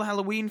didn't watch all the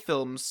Halloween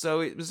films, so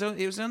it was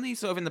only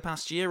sort of in the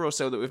past year or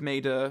so that we've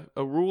made a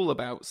rule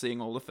about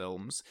seeing all the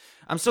films.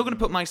 I'm still going to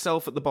put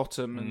myself at the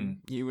bottom and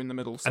you in the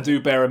middle. And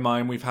do bear in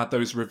mind we've had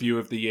those review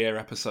of the year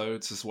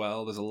episodes as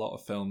well. There's a lot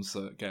of films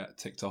that get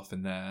ticked off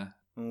in there.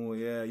 Oh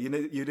yeah, you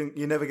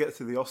never get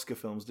to the Oscar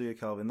films, do you,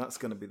 Calvin? That's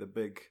going to be the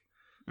big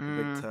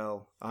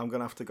tell. I'm going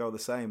to have to go the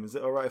same. Is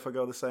it all right if I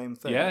go the same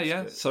thing?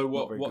 Yeah. So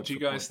what do you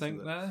guys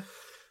think there?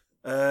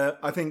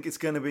 I think it's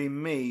going to be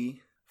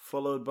me,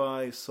 followed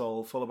by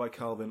Sol, followed by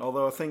Calvin.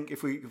 Although I think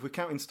if we're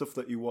counting stuff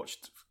that you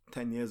watched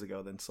 10 years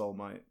ago, then Sol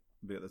might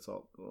be at the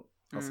top. But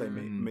I'll say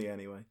me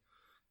anyway.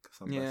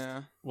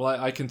 Yeah. Well,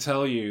 I can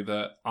tell you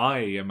that I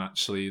am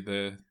actually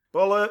the...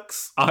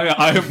 Bollocks!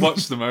 I have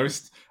watched the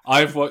most.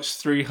 I've watched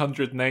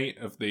 308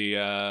 of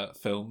the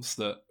films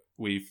that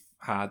we've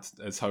had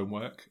as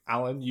homework.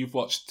 Alan, you've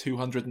watched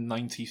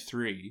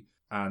 293,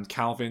 and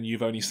Calvin,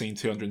 you've only seen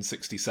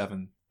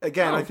 267.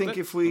 Again, I think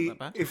if we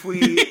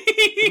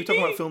talk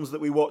about films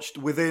that we watched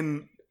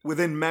within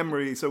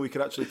memory, so we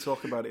could actually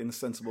talk about it in a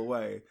sensible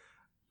way.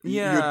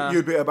 Yeah,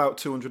 you'd be about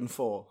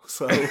 204.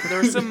 So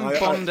there are some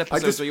Bond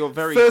episodes where you're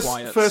very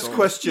quiet. First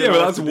question. Yeah,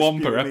 well, that's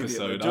one per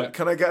episode.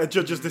 Can I get a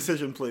judge's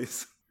decision,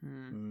 please?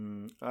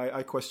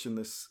 I question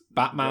this.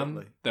 Batman.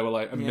 Greatly. There were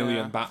like a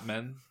million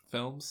Batman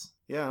films.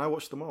 Yeah, and I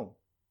watched them all.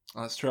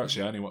 Oh, that's true.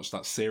 Actually, I only watched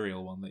that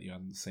serial one that you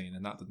hadn't seen,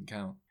 and that didn't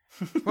count.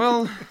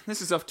 Well,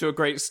 this is off to a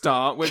great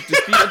start. We've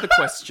disputed the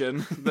question.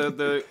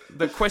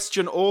 The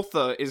question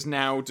author is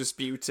now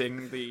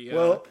disputing the.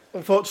 Well,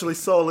 unfortunately,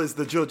 Saul is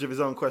the judge of his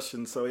own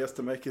questions, so he has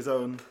to make his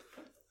own.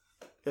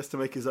 He has to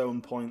make his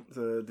own point.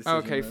 Decision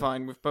okay, there.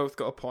 fine. We've both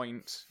got a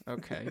point.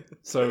 Okay.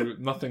 So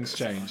nothing's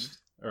changed.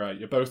 All right,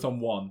 you're both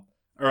on one.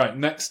 All right,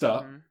 next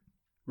up.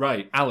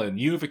 Right, Alan,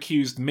 you have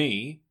accused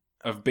me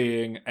of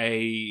being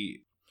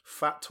a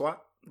fat twat,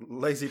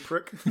 lazy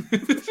prick.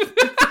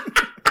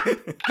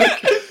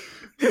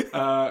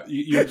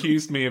 You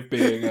accused me of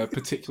being a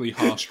particularly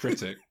harsh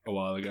critic a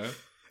while ago.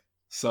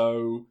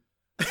 So,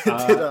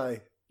 Did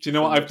I? Do you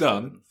know what I've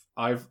done?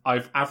 I've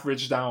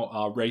averaged out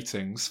our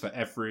ratings for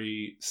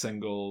every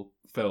single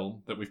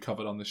film that we've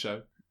covered on the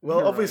show.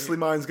 Well, obviously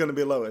mine's going to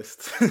be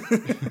lowest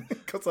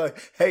because I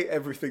hate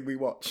everything we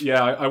watch.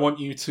 Yeah, I want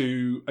you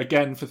to,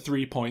 again, for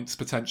 3 points,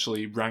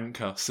 potentially rank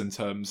us in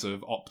terms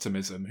of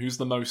optimism. Who's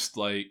the most,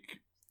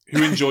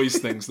 who enjoys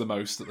things the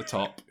most at the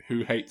top?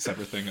 Who hates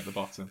everything at the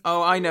bottom?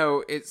 Oh, I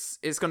know. It's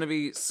going to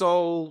be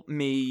Saul,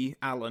 me,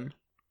 Alan.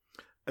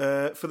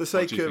 For the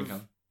sake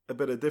of a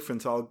bit of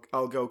difference,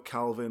 I'll go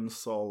Calvin,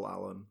 Saul,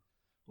 Alan.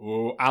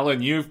 Oh,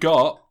 Alan, you've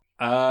got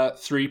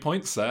 3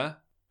 points there.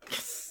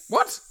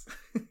 What?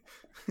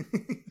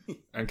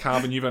 And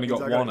Calvin, you've only got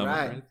one, I'm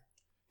afraid.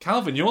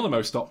 Calvin, you're the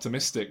most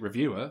optimistic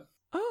reviewer.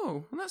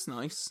 Oh, well, that's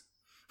nice.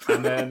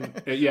 And then,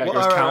 it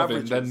goes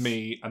Calvin, then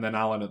me, and then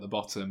Alan at the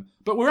bottom.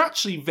 But we're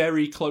actually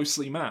very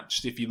closely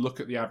matched if you look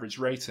at the average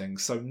rating.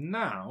 So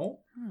now,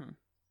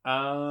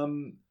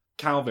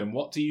 Calvin,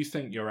 what do you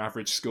think your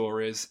average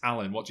score is?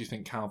 Alan, what do you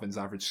think Calvin's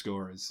average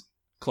score is?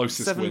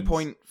 Closest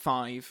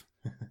 7.5.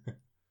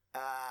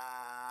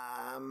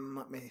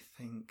 Let me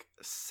think.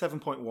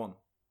 7.1.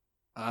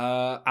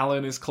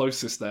 Alan is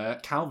closest there.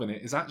 Calvin,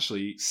 it is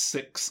actually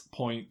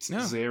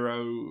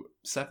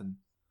 6.07.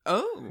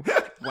 Oh,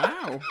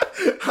 wow.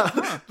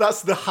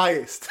 That's the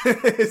highest.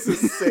 It's a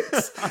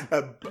 6.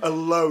 a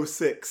low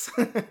 6.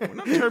 We're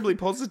not terribly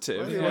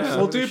positive. Yeah.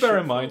 Well, do bear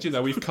in mind,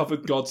 we've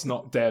covered God's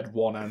Not Dead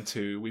 1 and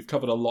 2. We've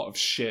covered a lot of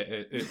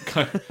shit. It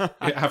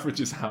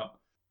averages out.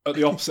 At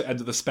the opposite end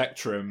of the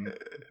spectrum,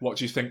 what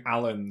do you think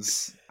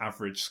Alan's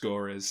average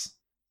score is?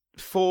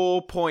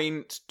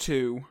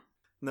 4.2.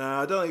 No,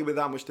 I don't think it'll be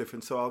that much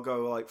different, so I'll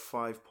go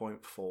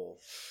 5.4.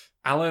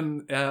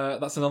 Alan,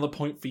 that's another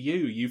point for you.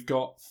 You've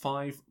got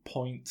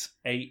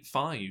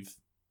 5.85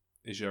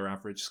 is your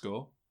average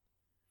score.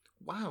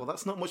 Wow,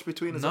 that's not much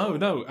between us. No,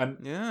 all. and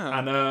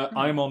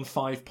I'm on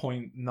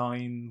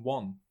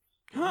 5.91.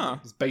 Huh.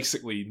 It's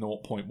basically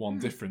 0.1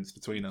 difference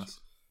between us.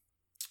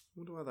 I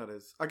wonder why that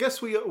is. I guess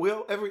we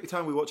every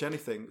time we watch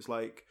anything, it's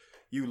like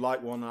you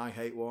like one and I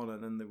hate one,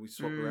 and then we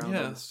swap around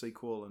on the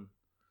sequel. And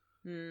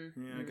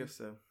I guess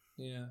so.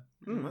 Yeah,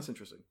 that's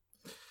interesting.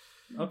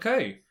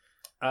 Okay,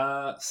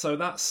 so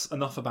that's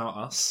enough about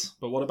us.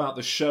 But what about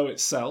the show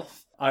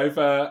itself? I've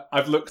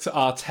looked at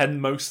our 10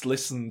 most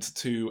listened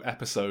to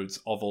episodes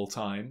of all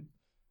time.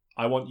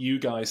 I want you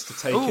guys to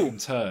take it in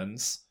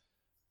turns,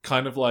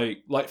 kind of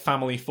like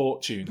Family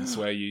Fortunes,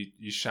 where you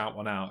shout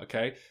one out.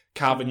 Okay,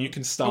 Calvin, you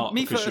can start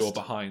because you're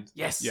behind.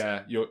 Yes.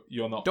 Yeah,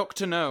 you're not.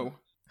 Dr. No.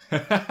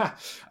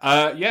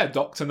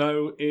 Dr.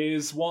 No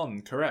is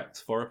 1,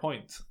 correct, for a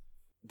point.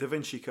 Da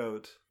Vinci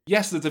Code.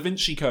 Yes, the Da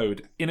Vinci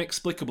Code,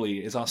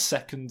 inexplicably, is our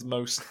second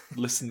most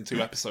listened to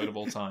episode of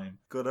all time.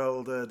 Good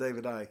old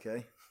David Icke,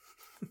 eh?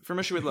 From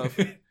Russia with Love.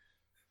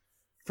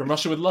 From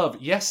Russia with Love.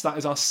 Yes, that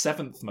is our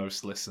 7th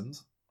most listened.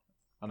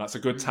 And that's a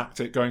good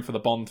tactic going for the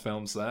Bond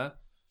films there.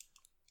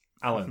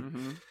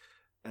 Alan.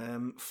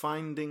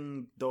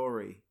 Finding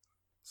Dory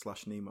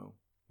 / Nemo.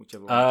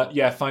 Whichever one.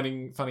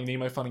 Finding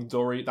Nemo, Finding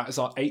Dory. That is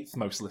our 8th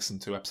most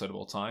listened to episode of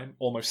all time.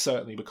 Almost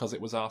certainly because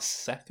it was our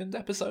 2nd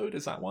episode.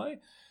 Is that why?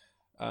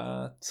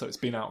 So it's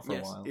been out for a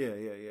while. Yeah.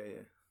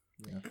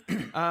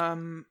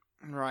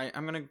 Right,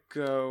 I'm gonna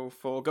go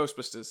for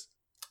Ghostbusters.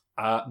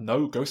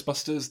 No,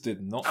 Ghostbusters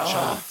did not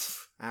chart.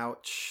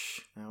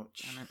 Ouch.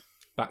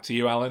 Back to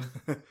you, Alan.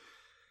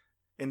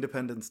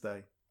 Independence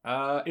Day.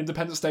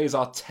 Independence Day is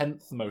our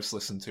 10th most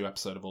listened to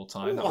episode of all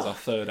time. That was our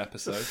 3rd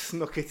episode. Just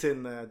snuck it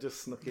in there.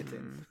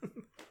 In.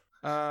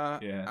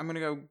 I'm gonna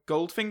go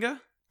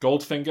Goldfinger.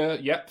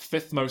 Goldfinger, yep,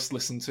 5th most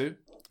listened to.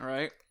 All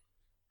right.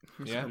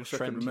 I wish I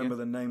could remember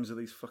the names of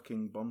these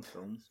fucking Bond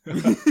films.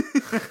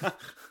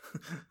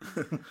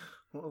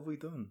 What have we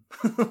done?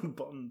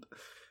 Bond.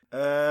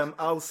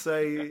 I'll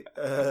say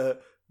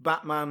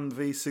Batman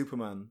v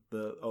Superman.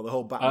 The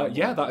whole Batman.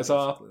 Yeah, that is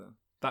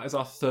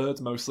our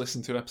third most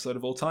listened to episode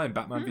of all time.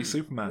 Batman v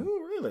Superman.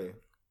 Oh, really?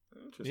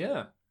 Interesting.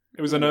 Yeah,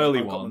 it was an early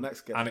I've got one, my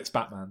next guess. and it's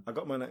Batman.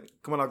 Come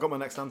on, I've got my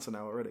next answer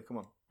now already. Come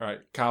on. Right,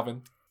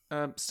 Calvin.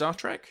 Star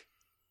Trek?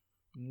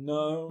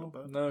 No,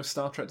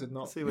 Star Trek did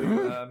not See what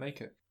you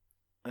make it.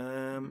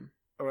 All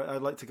right,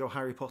 I'd like to go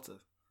Harry Potter.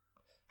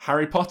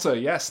 Harry Potter,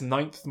 yes,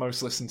 9th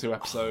most listened to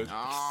episode.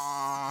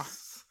 Ah.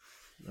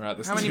 Right,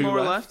 there's How many 2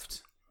 more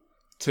left?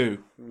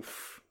 2.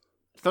 Oof.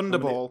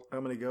 Thunderball.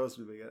 How many goes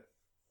did we get?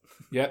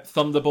 Yep,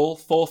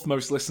 Thunderball, 4th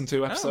most listened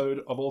to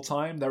episode of all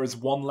time. There is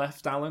 1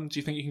 left, Alan. Do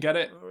you think you can get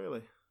it? Oh,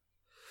 really?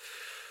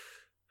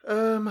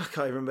 I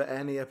can't remember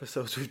any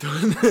episodes we've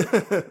done.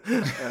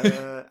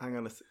 Hang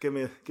on, give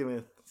me a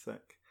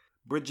sec.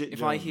 Bridget Jones.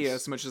 If I hear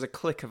as much as a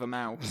click of a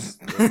mouse.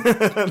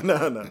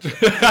 No.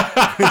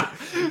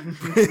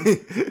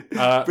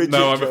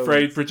 No, I'm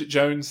afraid Bridget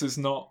Jones is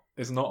not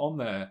on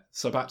there.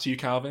 So back to you,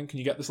 Calvin. Can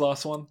you get this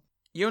last one?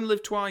 You only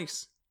live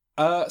twice.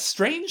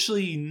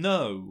 Strangely,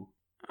 no.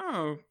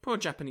 Oh, poor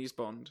Japanese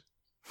Bond.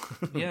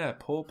 Yeah,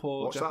 poor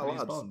What's Japanese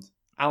that, lads? Bond.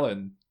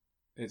 Alan,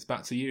 it's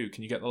back to you.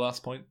 Can you get the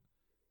last point?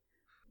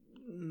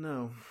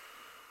 No.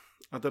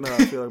 I don't know.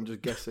 I feel like I'm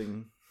just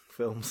guessing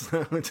films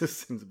now. It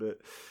just seems a bit...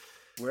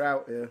 We're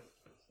out here.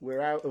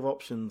 We're out of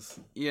options.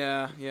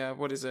 Yeah.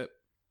 What is it?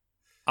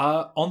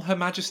 On Her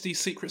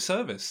Majesty's Secret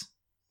Service.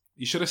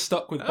 You should have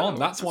stuck with Bond.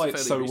 That's why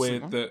it's so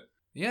weird that...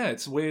 Yeah,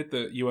 it's weird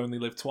that You Only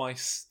Live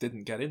Twice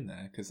didn't get in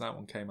there, because that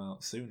one came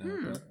out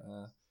sooner. But,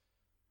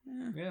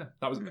 yeah,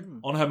 that was...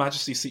 On Her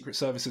Majesty's Secret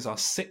Service is our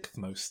 6th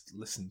most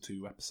listened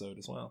to episode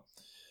as well.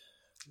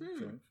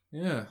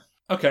 Yeah.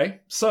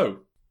 Okay,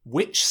 so,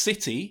 which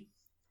city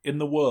in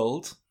the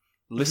world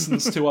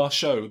listens to our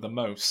show the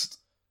most?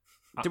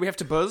 Do we have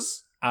to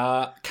buzz?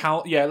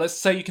 Let's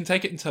say you can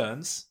take it in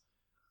turns.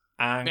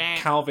 And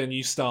Calvin,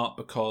 you start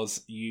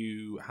because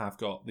you have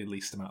got the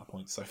least amount of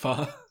points so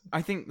far.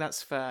 I think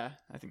that's fair.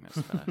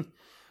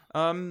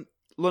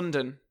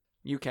 London,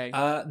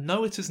 UK.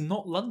 No, it is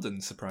not London,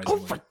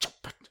 surprisingly.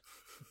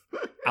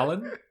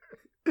 Alan?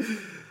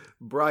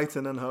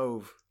 Brighton and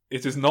Hove.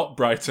 It is not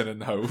Brighton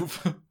and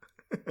Hove.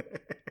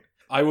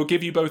 I will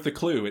give you both a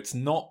clue. It's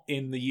not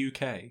in the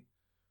UK.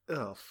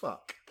 Oh,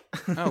 fuck.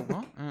 Oh,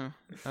 what?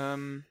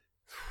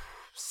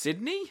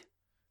 Sydney?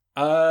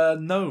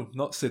 No,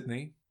 not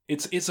Sydney.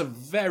 It's a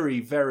very,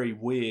 very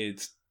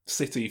weird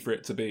city for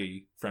it to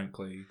be,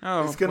 frankly.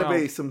 Oh, it's going to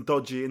be some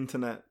dodgy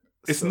internet.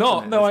 It's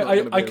not. No,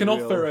 I can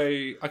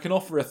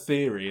offer a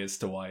theory as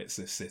to why it's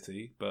this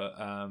city, but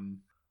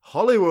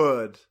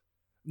Hollywood.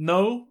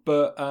 No,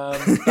 but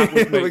that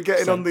would make we're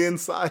getting sense. on the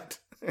inside.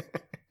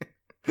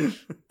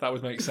 That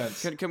would make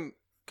sense. Can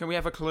we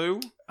have a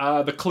clue?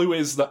 The clue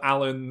is that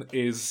Alan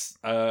is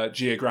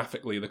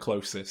geographically the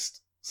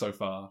closest so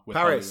far. With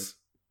Paris.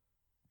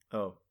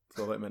 Hollywood. Oh,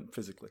 so that meant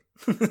physically.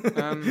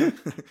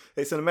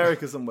 It's in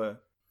America somewhere.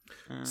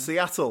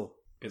 Seattle.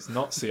 It's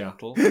not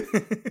Seattle.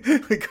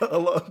 We got a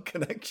lot of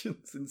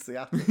connections in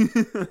Seattle.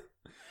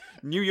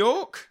 New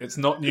York? It's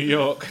not New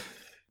York.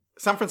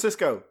 San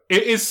Francisco.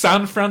 It is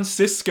San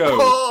Francisco.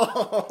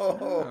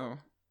 Oh.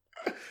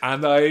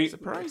 And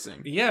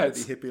surprising. Yeah,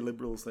 the hippie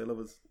liberals, they love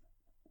us.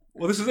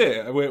 Well, this is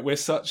it. We're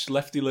such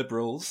lefty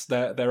liberals.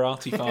 They're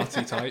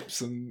arty-farty types,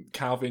 and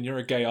Calvin, you're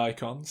a gay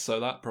icon, so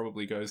that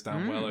probably goes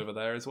down well over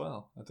there as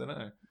well. I don't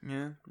know.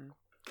 Yeah.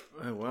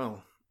 Oh,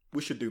 wow.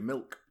 We should do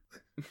milk.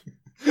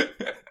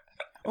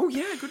 Oh,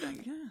 yeah, good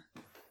idea.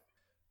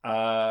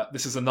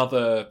 This is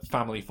another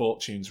Family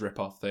Fortunes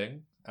rip-off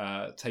thing,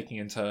 taking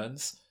in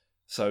turns.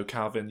 So,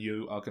 Calvin,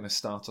 you are going to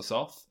start us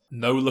off.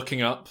 No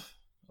looking up.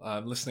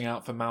 Listening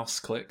out for mouse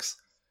clicks.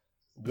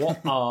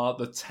 What are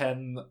the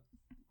 10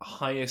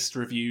 highest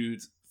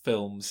reviewed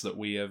films that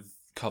we have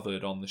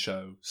covered on the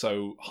show?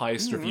 So,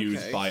 highest reviewed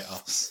by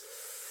us.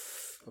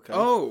 Okay.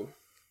 Oh.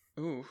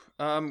 Ooh.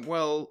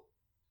 Well,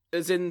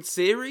 as in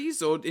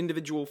series or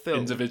individual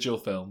films? Individual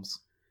films.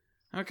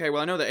 Okay,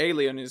 well, I know that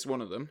Alien is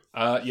one of them.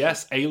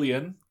 Yes,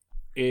 Alien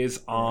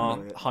is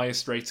our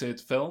highest rated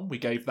film. We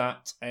gave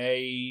that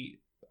a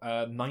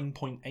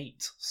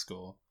 9.8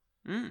 score.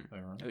 I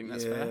think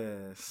that's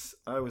fair. Yes,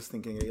 I was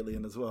thinking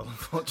Alien as well,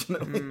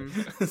 unfortunately.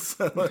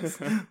 So that's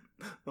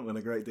not been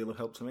a great deal of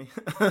help to me.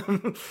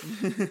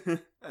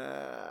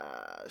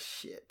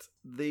 Shit.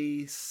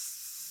 The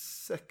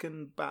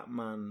second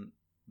Batman,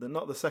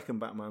 not the second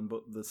Batman,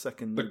 but the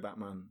second new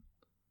Batman.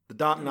 The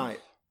Dark Knight.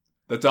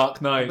 The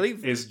Dark Knight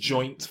is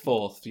joint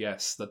 4th,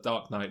 yes. The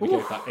Dark Knight, we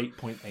gave that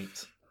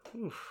 8.8.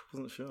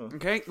 Wasn't sure.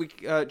 Okay,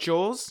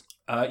 Jaws.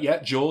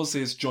 Jaws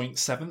is joint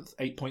 7th,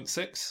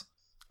 8.6.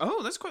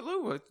 Oh, that's quite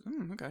low.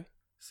 Okay.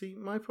 See,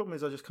 my problem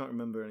is I just can't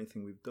remember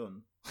anything we've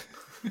done.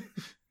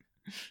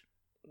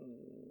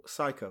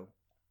 Psycho.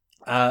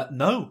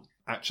 No,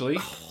 actually.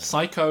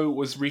 Psycho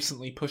was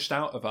recently pushed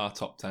out of our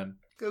top 10.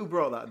 Who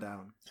brought that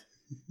down?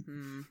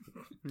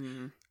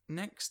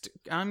 Next,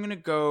 I'm going to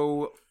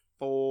go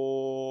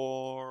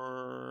for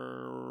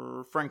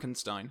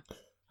Frankenstein.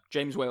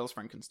 James Whale's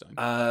Frankenstein.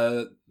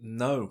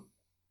 No.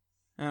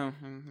 Oh,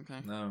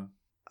 okay. No.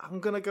 I'm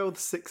going to go with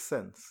Sixth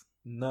Sense.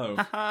 No.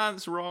 Haha,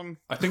 that's wrong.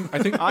 I think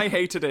I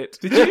hated it.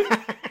 Did you?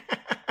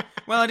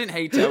 Well, I didn't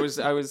hate it.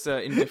 I was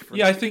indifferent.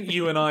 Yeah, I think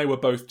you and I were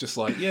both just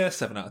like,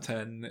 7 out of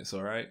 10. It's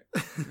all right.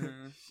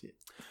 Shit.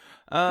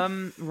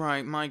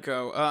 Right, my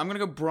go. I'm gonna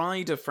go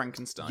Bride of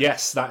Frankenstein.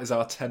 Yes, that is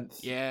our 10th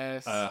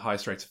Yes.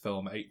 highest rated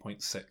film,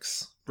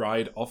 8.6.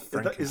 Bride of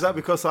Frankenstein. Is that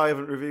because I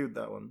haven't reviewed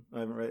that one? I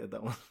haven't rated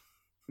that one.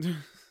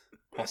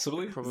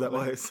 Possibly? Is that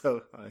why it's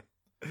so high?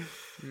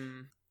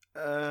 Mm.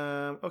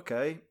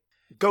 Okay.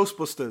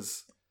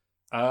 Ghostbusters.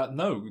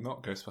 No,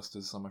 not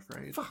Ghostbusters, I'm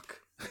afraid. Fuck.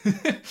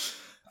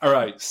 All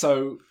right,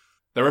 so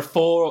there are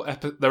four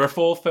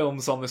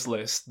films on this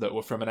list that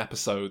were from an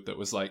episode that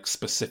was like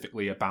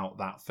specifically about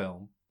that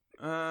film.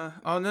 Oh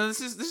no,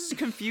 this is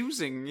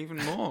confusing even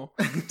more.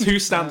 2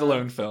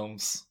 standalone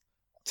films,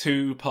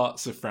 2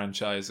 parts of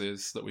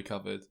franchises that we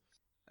covered.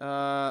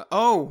 La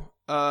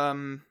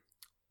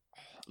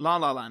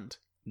La Land.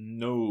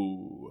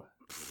 No,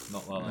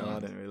 not La La No, I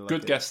Land. don't really like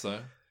Good it. guess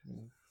though.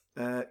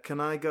 Can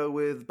I go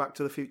with Back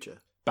to the Future?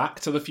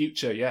 Back to the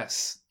Future,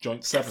 yes.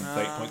 Joint 7th,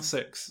 Ah.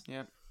 8.6.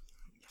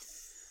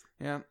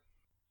 Yeah.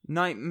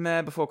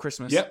 Nightmare Before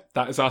Christmas. Yep,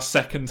 that is our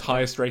second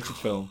highest rated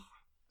film.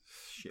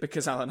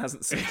 Because Alan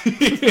hasn't seen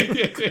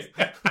it.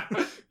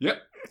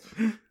 Yep.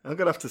 I'm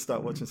gonna have to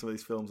start watching some of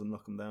these films and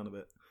knock them down a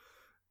bit.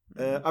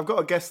 I've got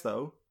a guess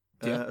though.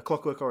 Yeah. A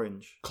Clockwork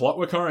Orange.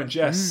 Clockwork Orange,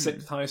 yes,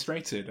 6th highest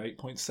rated,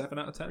 8.7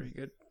 out of 10. Very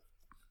good.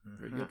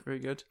 Very good. Very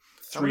good.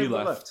 3 How many have we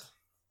got left.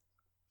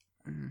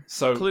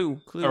 So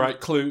Clue. All right,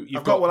 Clue.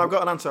 I've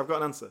got an answer. I've got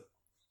an answer.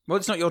 Well,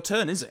 it's not your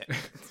turn, is it?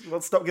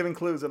 Well, stop giving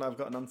clues, and I've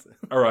got an answer.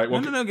 All right.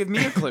 Well, No. Give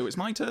me a clue. It's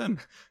my turn.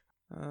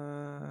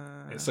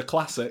 it's a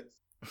classic.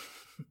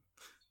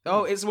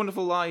 Oh, It's a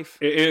Wonderful Life.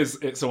 It is.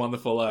 It's a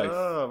Wonderful Life.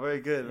 Oh, very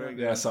good. Very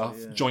good. Yes, our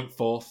answer, yeah. joint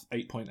 4th,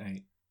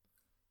 8.8.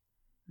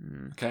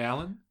 Okay,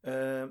 Alan.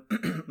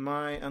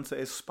 My answer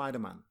is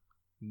Spider-Man.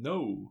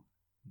 No,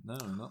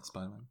 not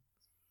Spider-Man.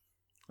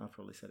 I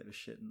probably said it was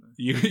shit. Didn't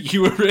I?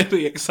 You were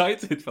really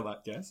excited for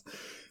that guess.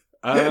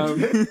 All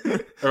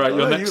right,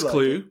 your Oh, next you like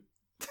clue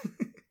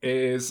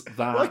is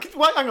that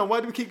Why? Hang on. Why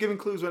do we keep giving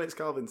clues when it's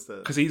Calvin's turn?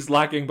 because he's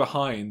lagging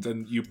behind,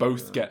 and you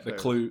both get the fair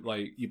clue.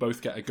 Like you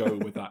both get a go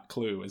with that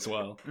clue as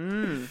well.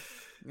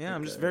 Yeah,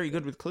 I'm just very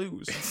good with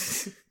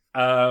clues.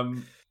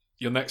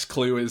 Your next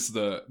clue is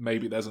that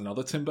maybe there's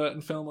another Tim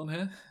Burton film on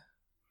here.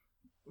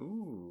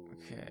 Ooh.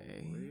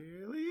 Okay.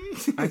 Really?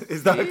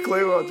 Is that a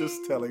clue or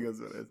just telling us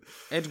what it is?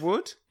 Ed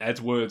Wood? Ed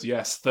Wood,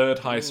 yes, 3rd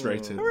highest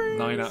rated, Ooh.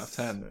 9 out of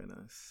 10. Very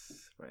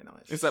nice. Very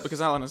nice. Is that because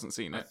Alan hasn't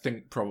seen I it?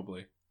 think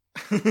probably.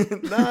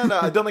 No,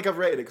 I don't think I've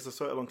rated it because I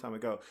saw it a long time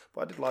ago,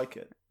 but I did like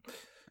it.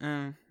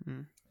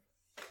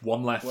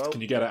 One left. Well-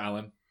 Can you get it,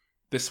 Alan?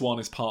 This one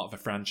is part of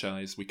a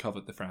franchise. We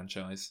covered the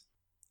franchise.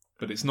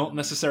 But it's not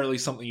necessarily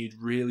something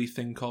you'd really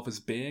think of as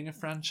being a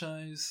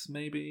franchise,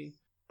 maybe?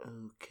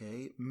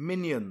 Okay.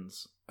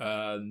 Minions.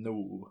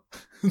 No.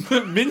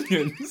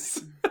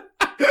 Minions?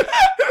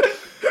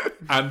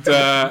 And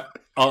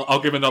I'll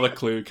give another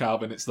clue,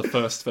 Calvin. It's the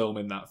first film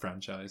in that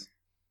franchise.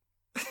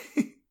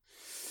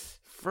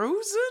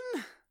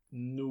 Frozen?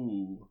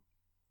 No.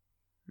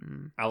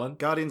 Alan?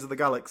 Guardians of the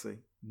Galaxy.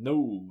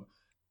 No.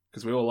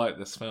 Because we all like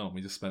this film.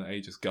 We just spent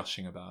ages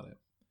gushing about it.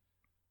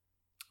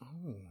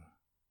 Oh.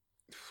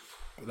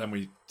 But then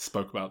we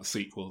spoke about the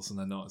sequels and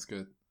they're not as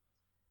good.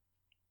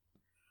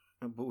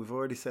 But we've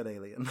already said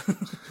Alien.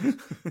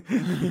 We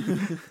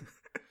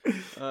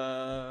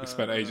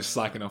spent ages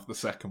slagging off the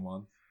second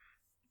one.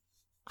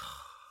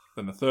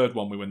 Then the third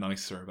one we were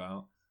nicer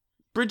about.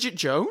 Bridget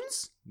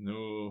Jones?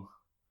 No.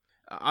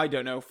 I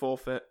don't know.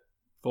 Forfeit.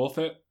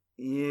 Forfeit?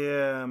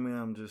 Yeah, I mean,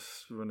 I'm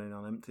just running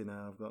on empty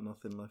now. I've got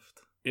nothing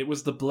left. It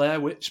was the Blair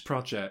Witch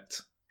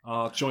Project.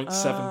 Our joint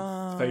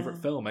 7th favourite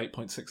film,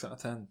 8.6 out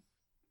of 10.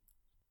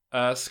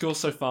 Score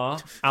so far.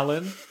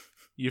 Alan,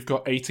 you've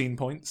got 18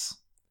 points.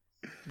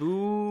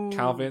 Boo.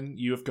 Calvin,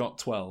 you have got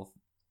 12.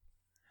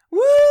 Woo,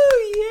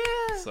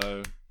 yeah.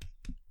 So,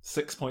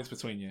 6 points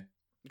between you.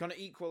 Gonna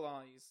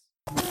equalise.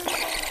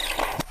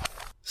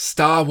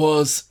 Star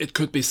Wars, it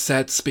could be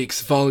said,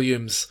 speaks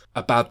volumes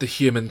about the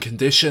human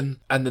condition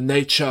and the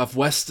nature of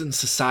Western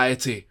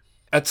society.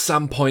 At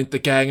some point, the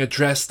gang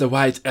addressed the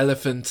white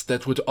elephant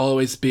that would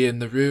always be in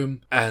the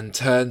room and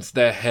turned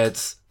their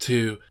heads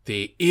to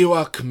the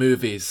Ewok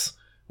movies,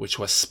 which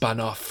were spun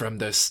off from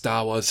those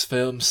Star Wars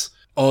films,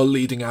 all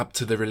leading up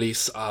to the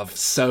release of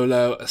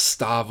Solo, A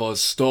Star Wars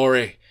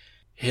Story.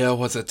 Here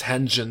was a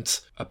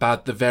tangent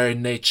about the very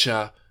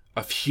nature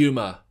of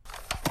humour.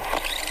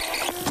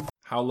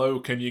 How low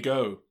can you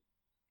go?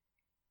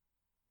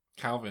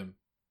 Calvin.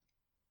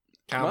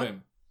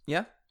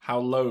 Yeah. How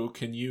low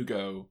can you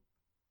go?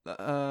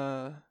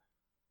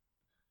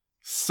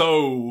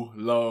 So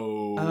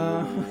low.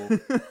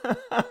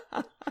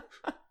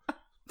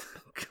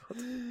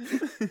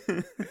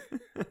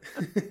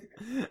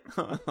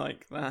 I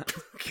like that.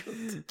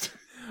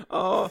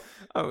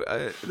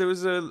 There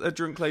was a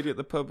drunk lady at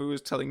the pub who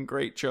was telling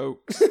great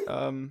jokes.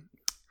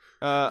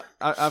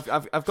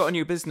 I've got a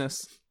new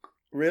business.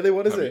 Really?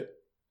 What is it?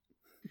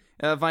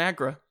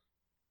 Viagra.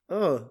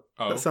 Oh,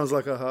 that sounds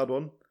like a hard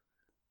one.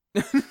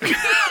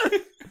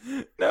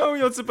 No,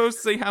 you're supposed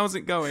to say, how's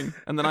it going?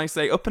 And then I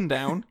say, up and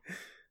down.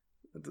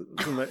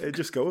 It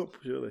just go up,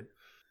 surely.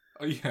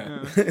 Oh,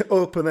 yeah.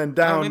 Up and then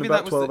down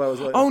about 12 hours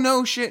later. Oh,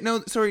 no, shit.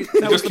 No, sorry.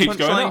 That was the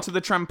punchline to the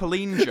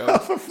trampoline joke. Oh,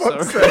 for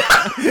fuck's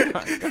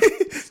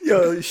sake.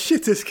 You're the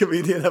shittest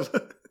comedian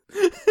ever.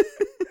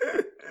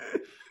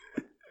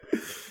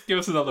 Give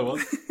us another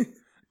one.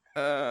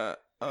 That's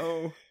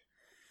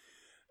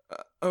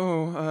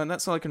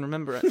all I can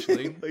remember,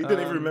 actually. You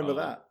didn't even remember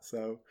that,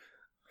 so...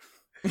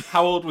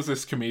 How old was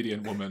this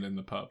comedian woman in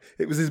the pub?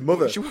 It was his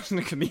mother. She wasn't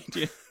a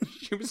comedian.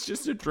 She was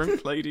just a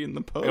drunk lady in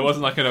the pub. It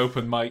wasn't like an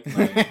open mic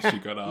night. She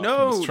got up and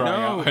was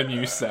trying out her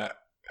new set.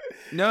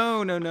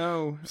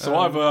 No. So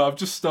I've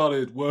just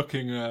started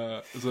working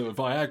as a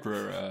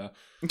Viagra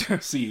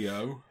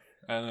CEO,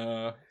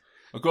 and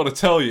I've got to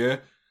tell you,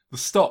 the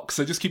stocks,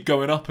 they just keep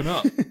going up and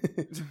up.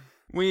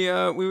 We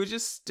were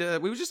just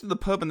at the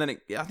pub, and then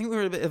I think we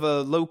were a bit of a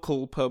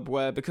local pub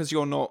where, because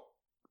you're not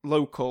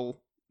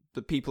local,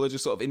 the people are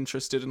just sort of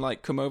interested and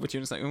like come over to you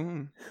and it's like,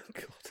 oh,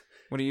 God.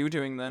 What are you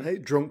doing then? I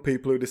hate drunk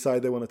people who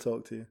decide they want to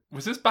talk to you.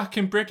 Was this back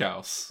in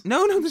Brighouse?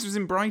 No, this was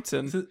in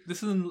Brighton.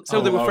 This isn't. So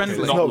they were friendly.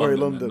 It's not very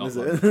London, is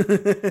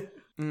it?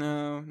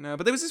 No.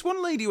 But there was this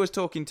one lady I was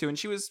talking to, and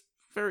she was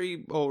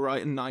very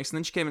alright and nice, and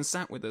then she came and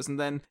sat with us, and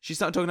then she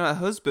started talking about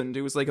her husband,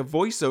 who was like a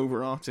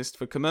voiceover artist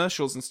for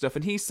commercials and stuff,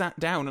 and he sat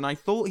down, and I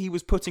thought he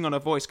was putting on a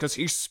voice because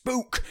he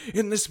spoke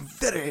in this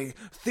very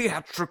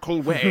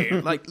theatrical way,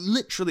 like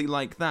literally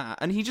like that,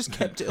 and he just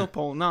kept it up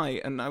all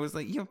night, and I was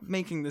like, you're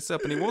making this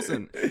up, and he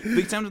wasn't. But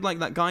he sounded like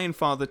that guy in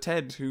Father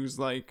Ted who's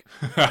like,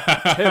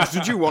 Ted,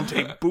 did you want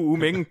a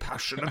booming,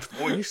 passionate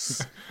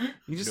voice?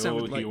 He just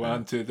sounded like he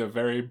wanted a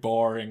very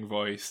boring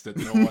voice that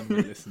no one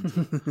would listen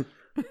to.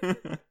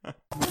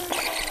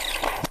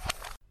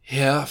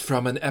 Here,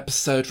 from an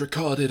episode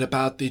recorded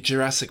about the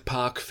Jurassic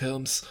Park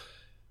films,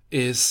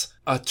 is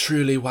a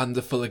truly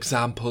wonderful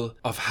example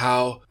of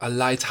how a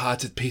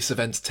light-hearted piece of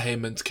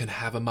entertainment can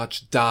have a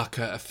much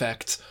darker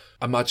effect,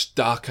 a much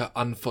darker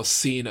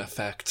unforeseen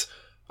effect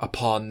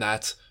upon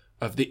that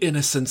of the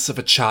innocence of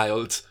a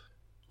child,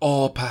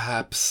 or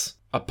perhaps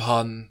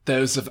upon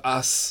those of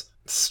us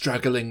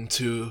struggling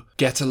to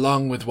get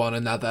along with one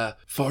another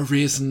for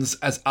reasons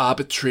as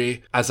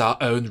arbitrary as our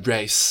own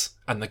race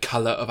and the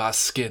colour of our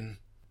skin.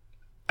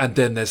 And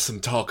then there's some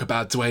talk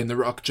about Dwayne "The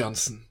Rock"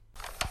 Johnson.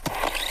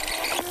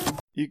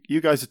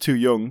 You guys are too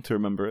young to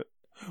remember it.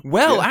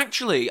 Well,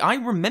 actually, I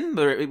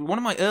remember one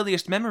of my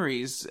earliest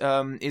memories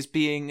is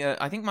being.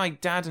 I think my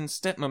dad and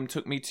stepmom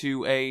took me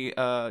to a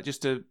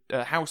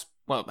house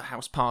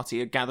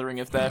party, a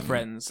gathering of their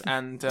friends,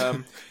 and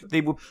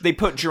they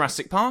put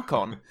Jurassic Park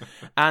on,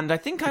 and I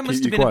think I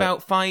must have been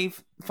about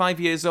 5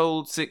 years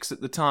old, 6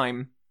 at the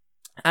time.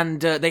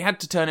 And they had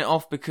to turn it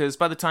off because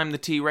by the time the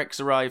T-Rex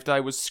arrived, I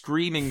was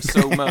screaming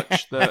so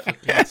much that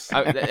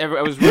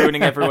I was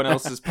ruining everyone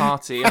else's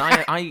party. And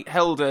I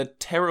held a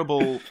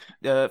terrible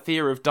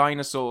fear of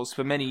dinosaurs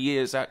for many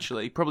years,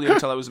 actually. Probably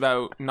until I was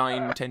about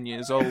 9, 10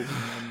 years old. And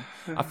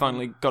then I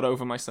finally got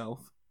over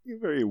myself. You're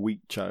a very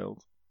weak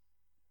child.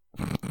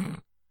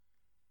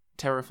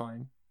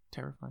 Terrifying.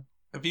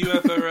 Have you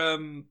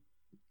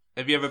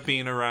ever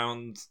been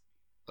around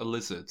a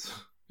lizard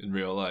in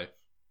real life?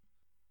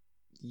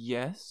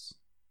 Yes.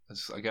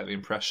 I get the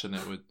impression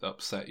it would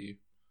upset you.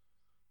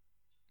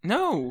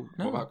 No.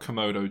 What about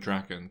Komodo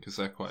dragon? Because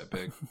they're quite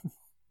big.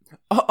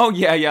 Oh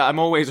yeah. I'm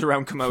always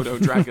around Komodo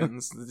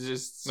dragons.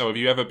 Just no. Have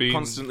you ever been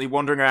constantly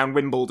wandering around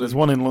Wimbledon? There's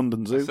one in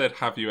London Zoo. I said,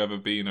 have you ever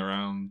been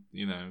around?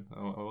 You know,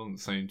 I wasn't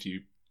saying do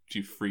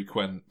you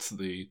frequent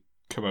the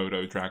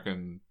Komodo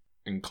dragon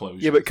enclosure?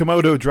 Yeah, but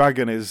Komodo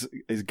dragon is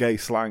gay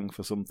slang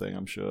for something,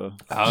 I'm sure.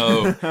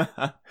 Oh,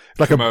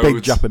 like Commodes. A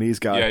big Japanese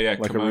guy. Yeah,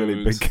 like commodes. a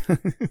really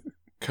big.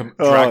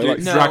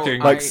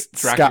 Dragging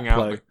scat out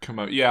play. the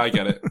Komodo. Yeah, I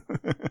get it.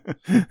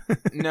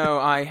 No,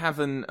 I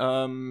haven't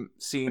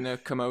seen a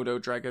Komodo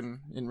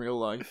dragon in real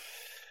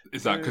life.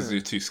 Is that because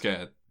you're too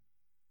scared?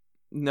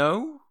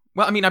 No.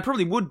 Well, I mean, I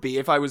probably would be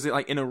if I was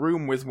like in a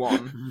room with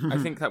one. I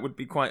think that would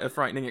be quite a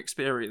frightening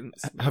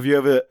experience. Have you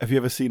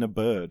ever seen a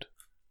bird?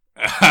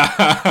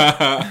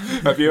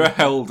 Have you ever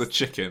held a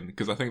chicken?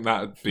 Because I think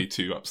that would be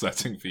too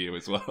upsetting for you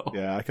as well.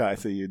 Yeah, I can't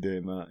see you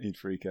doing that. You'd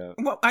freak out.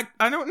 Well, I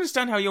don't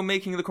understand how you're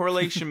making the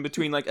correlation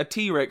between like a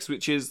T-Rex,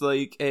 which is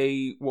like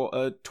a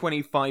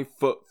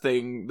 25-foot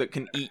thing that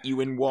can eat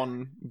you in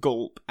one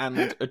gulp,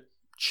 and a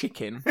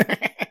chicken.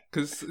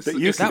 Because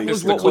that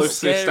was the what was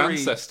closest scary.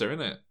 ancestor,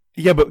 isn't it?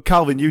 Yeah, but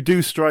Calvin, you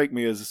do strike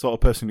me as the sort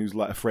of person who's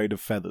like afraid of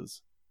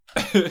feathers.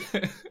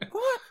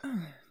 What?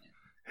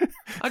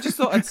 I just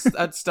thought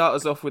I'd start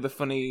us off with a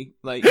funny,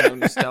 like,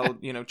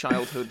 nostalgia,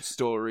 childhood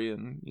story,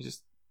 and you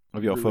just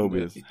of your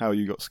phobias, how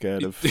you got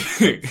scared of.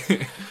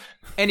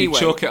 Anyway, you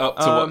chalk it up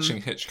to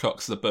watching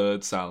Hitchcock's The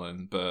Birds,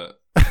 Alan,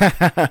 but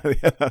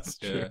yeah, that's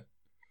true.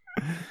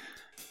 Yeah.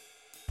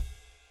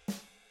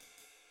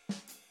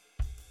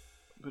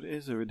 But it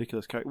is a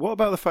ridiculous character. What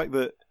about the fact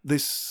that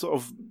this sort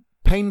of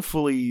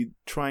painfully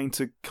trying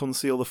to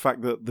conceal the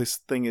fact that this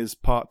thing is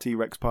part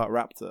T-Rex, part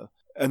raptor?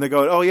 And they're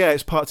going, oh yeah,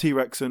 it's part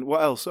T-Rex, and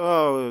what else?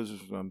 Oh,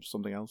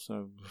 something else,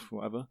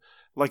 whatever.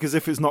 Like as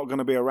if it's not going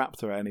to be a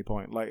raptor at any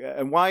point. Like,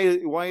 and why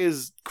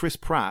is Chris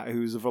Pratt,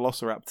 who's a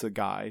Velociraptor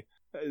guy,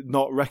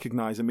 not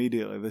recognise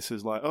immediately? This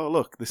is like, oh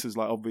look, this is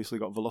like obviously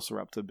got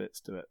Velociraptor bits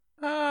to it.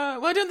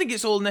 Well, I don't think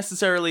it's all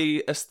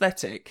necessarily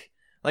aesthetic.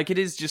 Like it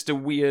is just a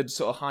weird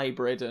sort of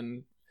hybrid,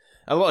 and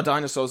a lot of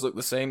dinosaurs look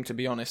the same. To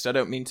be honest, I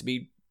don't mean to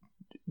be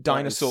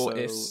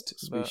dinosaurist,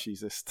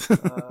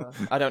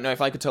 speciesist. I don't know if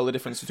I could tell the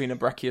difference between a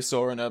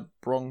brachiosaur and a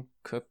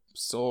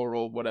bronchosaur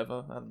or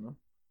whatever. I don't know.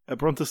 A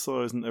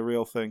brontosaur isn't a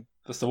real thing.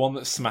 That's the one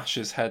that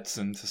smashes heads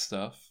into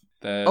stuff.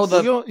 There's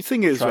the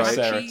thing is, right?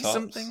 Pachysaurus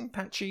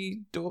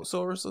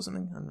or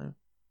something. I don't know.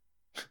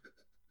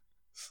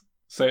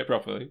 Say it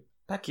properly.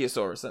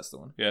 Pachyosaurus, that's the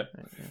one. Yeah.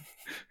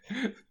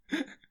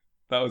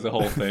 That was a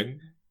whole thing.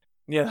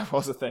 Yeah, that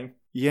was a thing.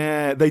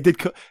 Yeah, they did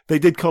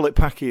call it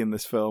Packy in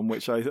this film,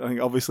 which I think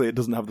obviously it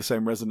doesn't have the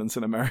same resonance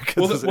in America.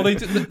 Well, they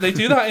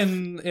do that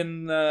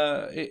in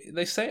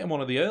they say it in one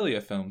of the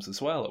earlier films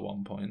as well. At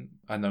one point,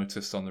 I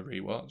noticed on the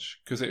rewatch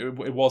because it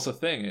was a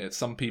thing.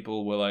 Some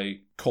people were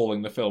like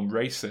calling the film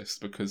racist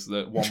because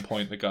at one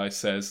point the guy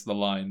says the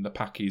line "the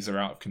Packies are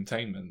out of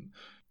containment,"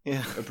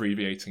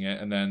 abbreviating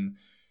it, and then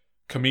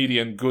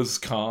comedian Guz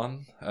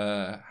Khan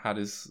had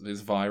his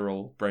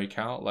viral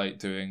breakout, like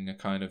doing a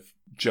kind of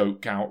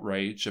joke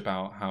outrage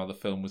about how the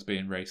film was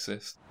being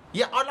racist.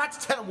 Yeah, I'd like to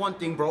tell them one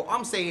thing, bro.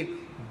 I'm saying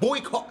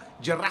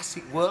boycott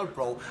Jurassic World,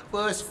 bro.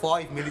 First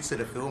 5 minutes of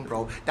the film,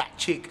 bro. That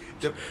chick,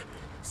 the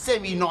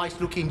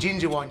semi-nice looking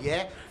ginger one,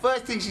 yeah?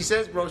 First thing she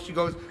says, bro, she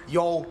goes,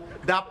 yo,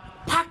 the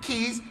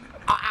Packies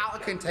are out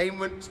of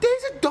containment.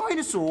 There's a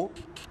dinosaur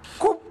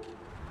called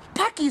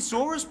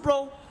Pachyosaurus,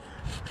 bro.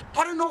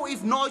 I don't know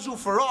if Nigel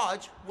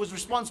Farage was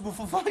responsible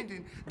for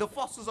finding the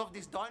fossils of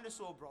this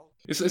dinosaur, bro.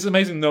 It's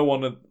amazing no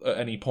one at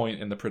any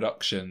point in the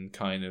production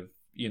kind of,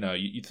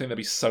 you'd think there'd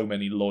be so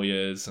many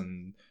lawyers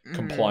and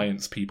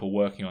compliance people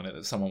working on it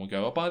that someone would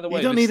go, oh, by the way...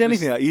 You don't need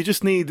anything like that. You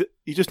just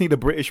need a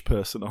British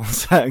person on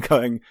set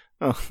going,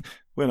 oh,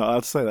 we're not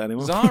allowed to say that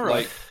anymore.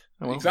 Zara.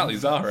 Exactly,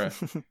 Zara.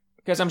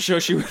 Because I'm sure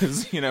she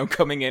was,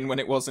 coming in when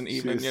it wasn't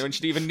even, and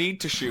she didn't even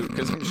need to shoot,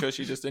 because I'm sure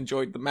she just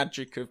enjoyed the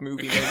magic of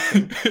movie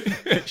making.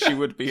 She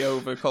would be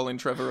over Colin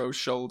Trevorrow's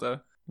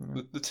shoulder.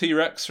 The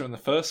T-Rex from the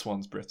first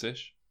one's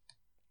British.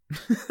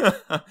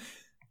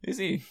 Is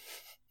he?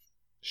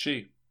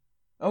 She.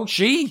 Oh,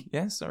 she?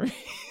 Yeah, sorry.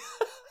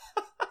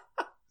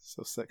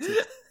 So sexy.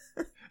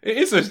 It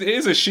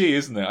is a she,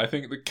 isn't it? I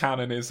think the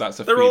canon is that's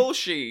a They're all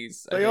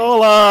she's. They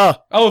all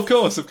are! Oh, of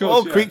course.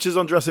 All creatures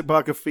on Jurassic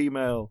Park are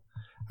female.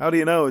 How do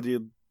you know? Do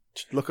you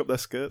look up their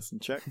skirts and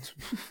check?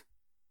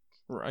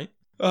 Right.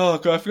 Oh,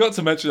 God, I forgot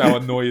to mention how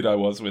annoyed I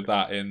was with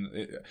that.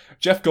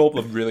 Jeff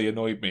Goldblum really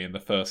annoyed me in the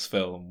first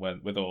film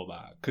with all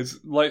that. Because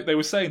like they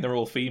were saying they're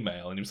all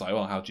female, and he was like,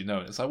 well, how do you know?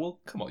 And it's like, well,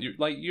 come on, you're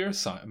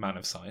a man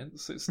of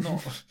science. It's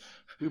not...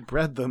 We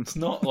bred them. It's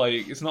not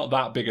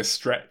that big a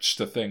stretch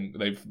to think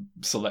they've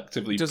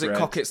selectively Does bred. It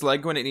cock its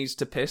leg when it needs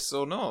to piss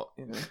or not?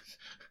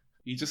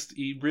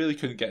 He really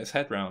couldn't get his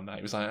head around that.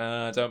 He was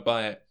like, don't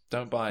buy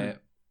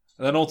it.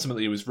 And then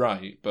ultimately he was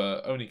right,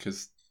 but only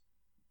because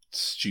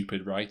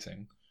stupid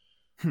writing.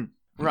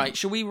 Right,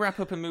 shall we wrap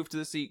up and move to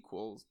the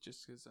sequels?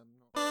 Just because I'm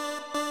not...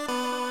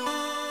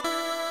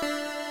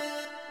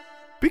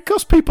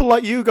 Because people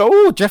like you go,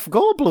 oh, Jeff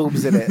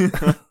Goldblum's in it.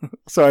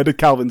 Sorry, I did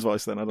Calvin's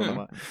voice then, I don't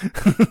know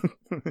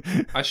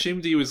why. I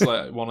assumed he was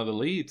like one of the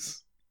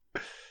leads.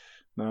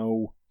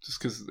 No. Just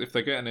because if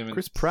they're getting him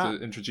Chris Pratt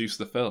to introduce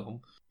the film.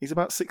 He's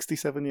about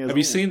 67 years old. Have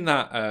you seen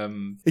that?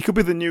 He could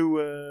be the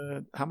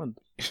new Hammond.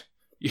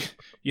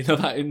 You know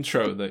that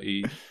intro that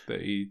he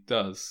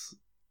does,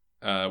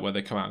 where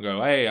they come out and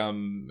go, "Hey,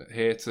 I'm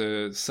here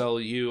to sell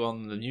you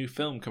on the new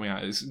film coming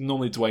out." It's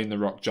normally Dwayne "The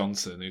Rock"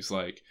 Johnson who's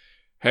like,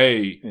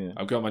 "Hey,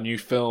 I've got my new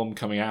film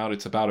coming out.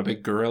 It's about a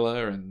big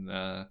gorilla, and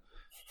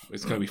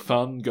it's going to be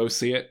fun. Go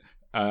see it."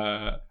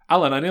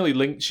 Alan, I nearly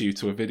linked you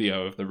to a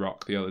video of The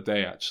Rock the other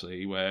day,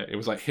 actually, where it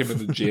was like him in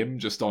the gym,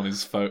 just on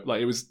his phone.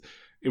 Like it was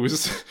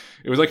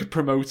like a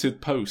promoted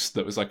post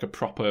that was like a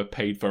proper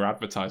paid for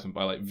advertisement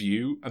by like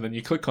View, and then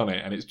you click on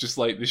it and it's just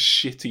like this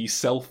shitty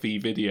selfie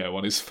video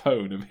on his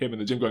phone of him in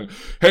the gym going,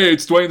 "Hey,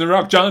 it's Dwayne "The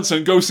Rock"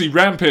 Johnson, go see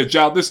Rampage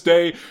out this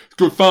day, it's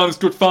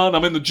good fun,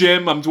 I'm in the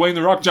gym, I'm Dwayne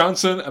 "The Rock"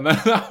 Johnson," and then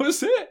that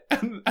was it,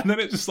 and then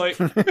it just like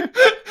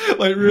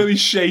like really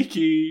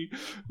shaky,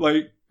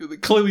 like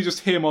clearly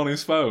just him on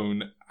his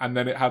phone, and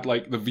then it had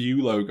like the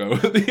View logo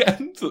at the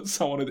end that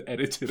someone had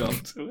edited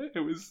onto it.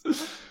 It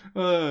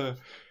was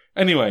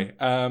anyway,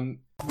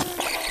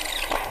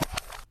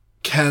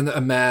 Can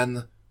a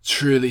man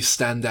truly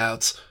stand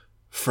out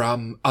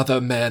from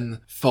other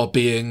men for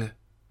being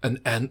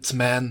an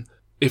Ant-Man?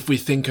 If we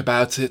think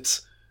about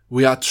it,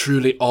 we are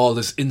truly all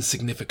as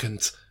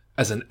insignificant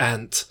as an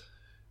ant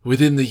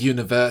within the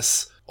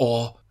universe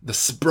or the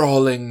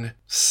sprawling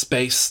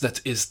space that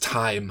is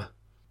time.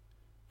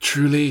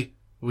 Truly,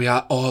 We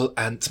are all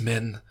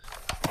Ant-Men.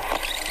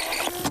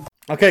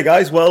 Okay,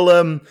 guys.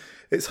 Well,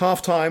 it's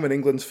half time in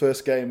England's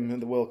first game in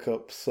the World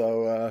Cup,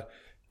 so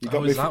you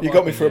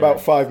got me for about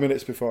 5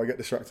 minutes before I get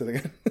distracted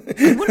again.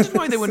 I wondered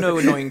why there were no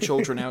annoying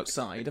children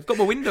outside. I've got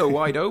my window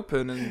wide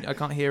open and I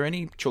can't hear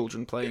any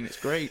children playing. It's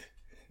great.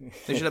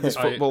 They should have this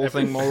football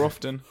thing more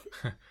often.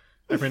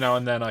 Every now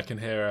and then I can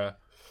hear a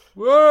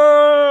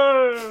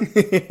whoa.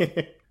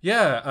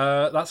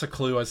 Yeah, that's a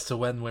clue as to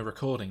when we're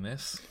recording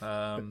this.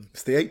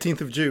 It's the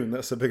 18th of June.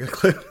 That's a bigger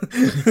clue.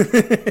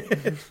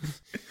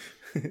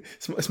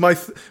 It's my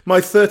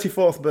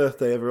 34th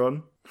birthday,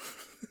 everyone.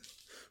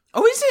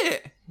 Oh, is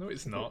it? No,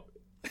 it's not.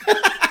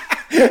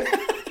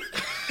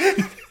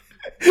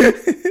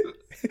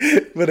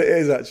 But it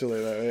is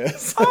actually, though,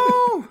 yes.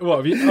 Oh! What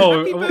have you?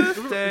 Happy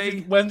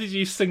birthday. When did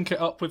you sync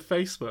it up with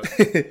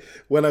Facebook?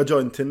 When I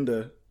joined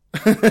Tinder.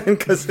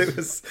 Because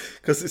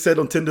it said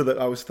on Tinder that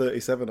I was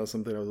 37 or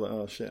something. I was like,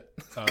 oh, shit.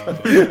 So I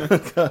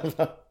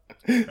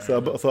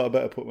thought I'd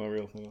better put my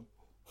real thing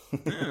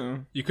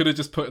on. You could have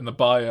just put in the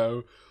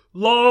bio,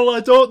 lol, I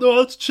don't know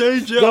how to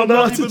change it. I'm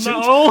not even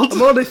that old.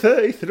 I'm only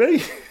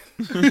 33.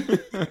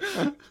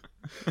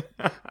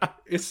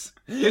 It's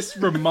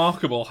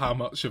remarkable how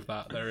much of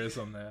that there is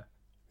on there.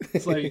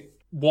 It's like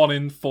 1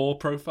 in 4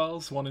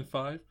 profiles, 1 in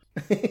 5.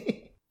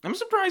 I'm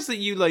surprised that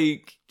you,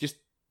 just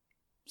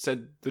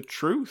said the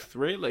truth,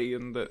 really,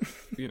 and that,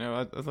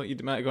 I thought you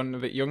might have gone a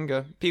bit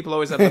younger. People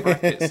always have the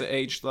brackets at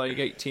age,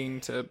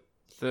 18 to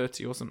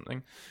 30 or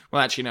something.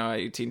 Well, actually, no,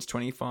 18 to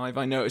 25.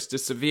 I noticed a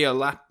severe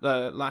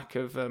lack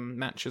of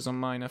matches on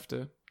mine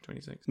after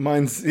 26.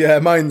 Mine's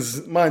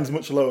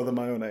much lower than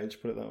my own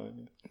age, put it that way.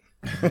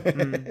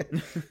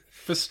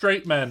 For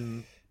straight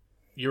men,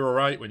 you're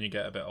alright when you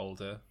get a bit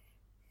older.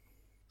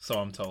 So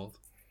I'm told.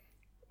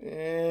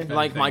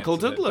 Like Michael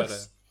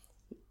Douglas.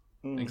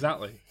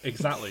 Exactly.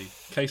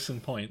 Case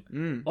in point.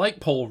 Like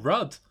Paul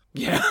Rudd.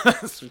 Yeah,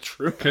 that's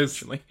true,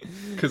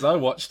 Because I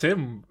watched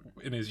him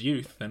in his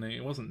youth, and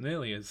it wasn't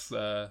nearly as...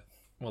 the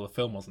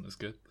film wasn't as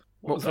good.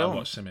 What was film? I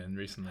watched him in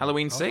recently?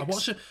 Halloween 6? I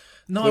watched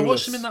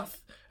him in that...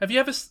 Have you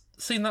ever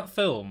seen that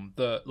film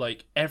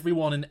that,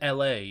 everyone in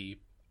LA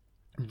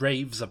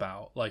raves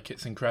about?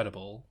 It's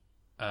incredible.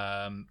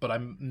 But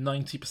I'm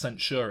 90%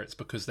 sure it's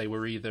because they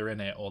were either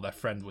in it or their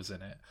friend was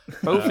in it.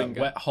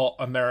 Wet Hot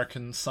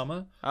American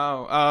Summer.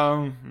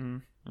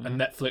 And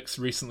Netflix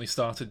recently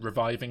started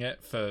reviving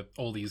it for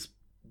all these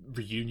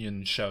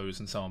reunion shows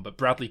and so on. But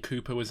Bradley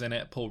Cooper was in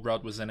it, Paul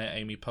Rudd was in it,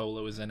 Amy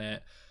Poehler was in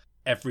it.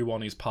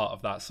 Everyone who's part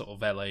of that sort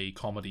of LA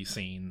comedy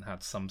scene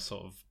had some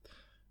sort of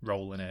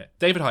role in it.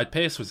 David Hyde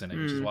Pierce was in it,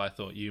 which is why I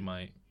thought you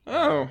might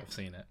have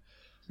seen it.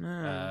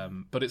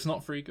 But it's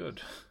not very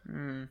good.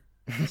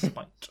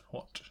 Despite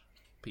what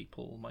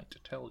people might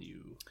tell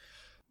you.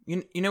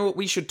 You know what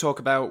we should talk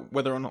about,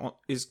 whether or not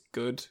is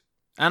good?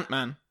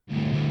 Ant-Man.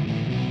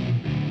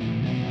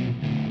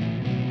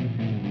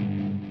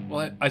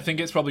 Well, I think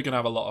it's probably going to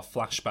have a lot of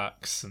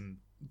flashbacks and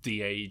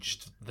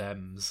de-aged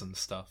thems and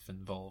stuff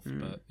involved.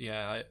 But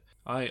yeah,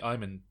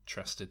 I'm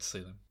interested to see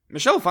them.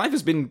 Michelle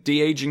Pfeiffer's been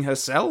de-aging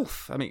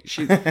herself. I mean,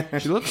 she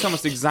looks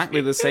almost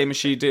exactly the same as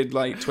she did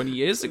 20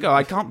 years ago.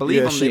 I can't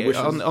believe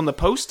on the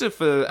poster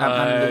for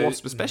Ant-Man and the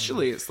Wasp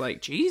especially, it's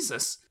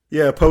Jesus.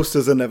 Yeah,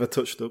 posters are never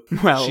touched up.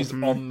 Well,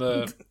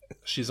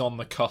 she's on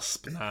the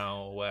cusp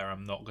now where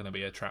I'm not going to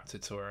be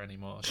attracted to her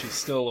anymore. She's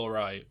still all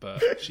right,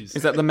 but she's...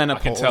 Is that the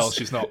menopause?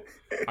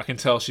 I can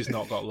tell she's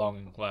not got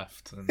long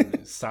left, and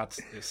it's sad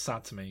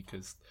to me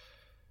because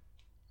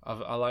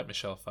I like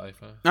Michelle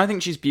Pfeiffer. I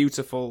think she's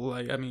beautiful.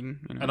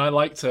 And I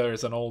liked her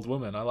as an old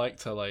woman. I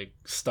liked her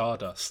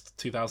Stardust,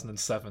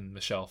 2007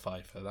 Michelle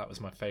Pfeiffer. That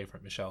was my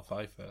favorite Michelle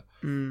Pfeiffer.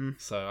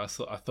 So I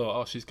thought,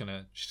 oh, she's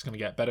gonna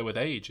get better with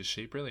age. Is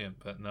she? Brilliant?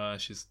 But no,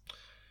 she's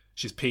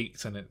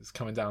peaked and it's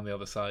coming down the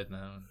other side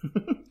now.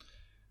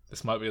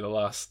 This might be the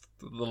last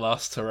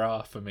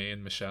hurrah for me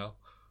and Michelle.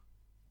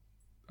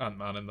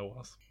 Ant-Man and the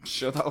Wasp.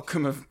 Sure, that'll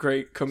come of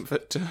great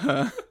comfort to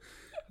her.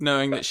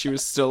 Knowing that she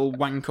was still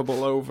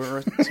wankable over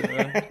at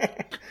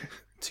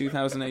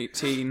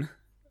 2018.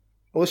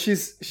 Well,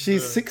 she's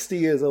 60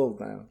 years old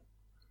now.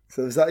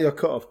 So is that your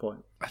cut-off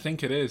point? I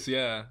think it is,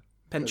 yeah.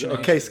 Pension.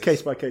 A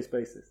case-by-case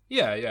basis.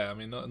 Yeah. I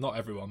mean, not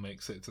everyone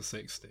makes it to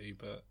 60,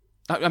 but...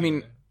 I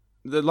mean,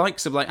 the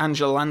likes of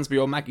Angela Lansbury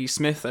or Maggie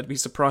Smith, I'd be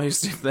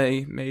surprised if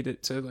they made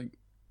it to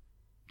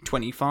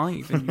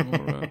 25 in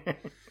your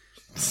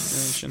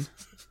version.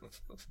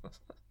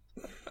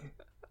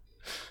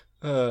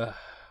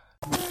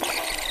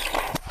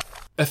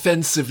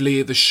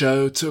 Offensively, the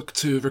show took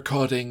to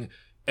recording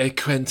a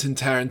Quentin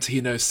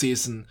Tarantino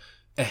season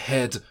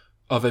ahead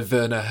of a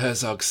Werner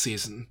Herzog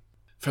season.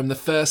 From the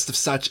first of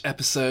such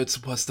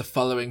episodes was the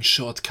following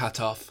short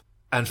cut-off,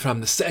 and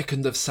from the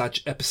second of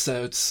such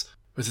episodes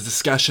was a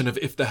discussion of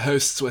if the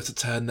hosts were to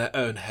turn their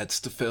own heads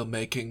to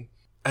filmmaking.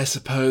 I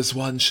suppose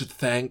one should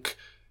thank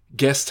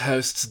guest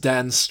hosts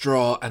Dan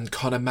Straw and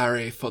Connor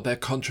Murray for their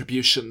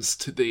contributions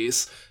to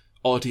these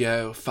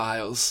audio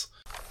files.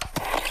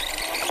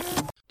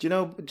 Do you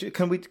know?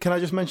 Can I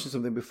just mention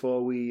something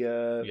before we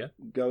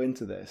go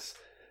into this?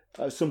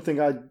 something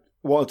I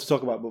wanted to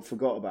talk about but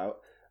forgot about,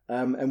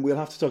 and we'll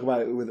have to talk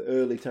about it with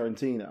early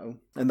Tarantino,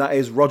 and that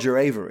is Roger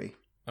Avary.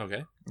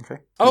 Okay. You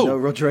know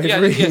Roger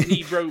Avary?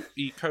 Yeah,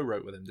 he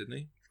co-wrote with him, didn't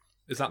he?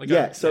 Is that the guy?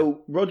 Yeah,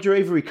 so Roger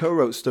Avary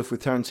co-wrote stuff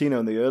with Tarantino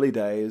in the early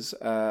days,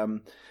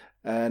 and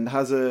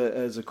has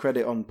a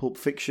credit on Pulp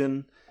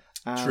Fiction.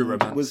 True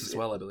Romance as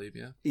well, I believe,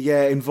 yeah.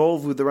 Yeah,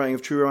 involved with the writing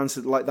of True Romance,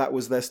 like that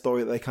was their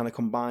story that they kind of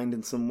combined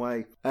in some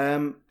way.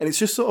 And it's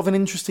just sort of an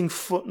interesting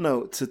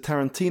footnote to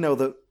Tarantino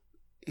that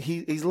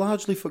he's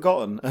largely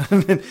forgotten.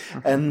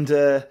 And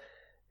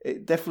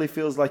it definitely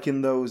feels like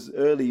in those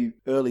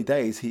early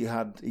days he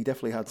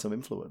definitely had some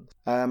influence.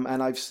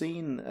 And I've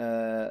seen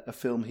a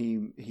film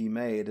he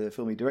made, a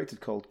film he directed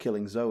called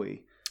Killing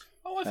Zoe.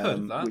 Oh, I've heard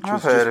of that. Which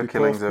was just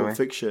before Pulp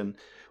Fiction,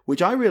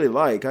 which I really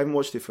like. I haven't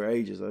watched it for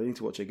ages. I need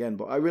to watch it again,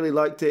 but I really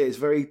liked it. It's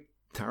very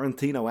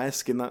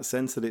Tarantino-esque in that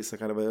sense that it's a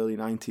kind of early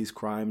 90s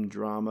crime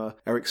drama.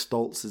 Eric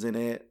Stoltz is in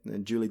it,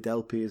 and Julie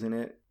Delpy is in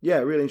it. Yeah,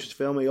 really interesting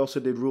film. He also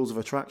did Rules of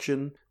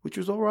Attraction, which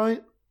was all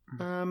right.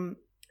 And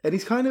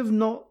he's kind of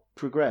not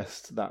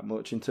progressed that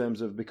much in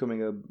terms of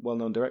becoming a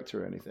well-known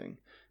director or anything.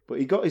 But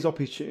he got his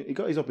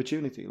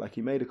opportunity. Like,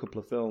 he made a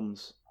couple of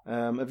films.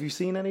 Have you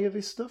seen any of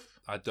his stuff?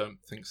 I don't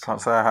think so.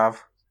 Can't say I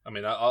have. I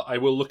mean, I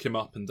will look him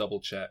up and double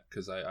check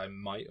because I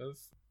might have.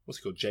 What's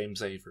he called?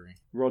 James Avery.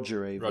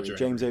 Roger Avary.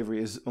 James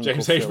Avery is Uncle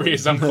James Phil. Avery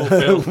is Uncle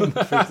Phil.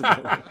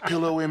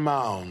 Pillowy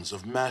mounds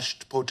of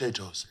mashed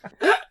potatoes.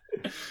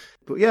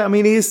 But yeah, I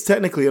mean, he is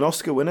technically an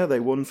Oscar winner.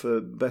 They won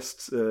for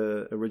Best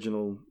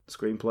Original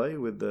Screenplay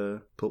with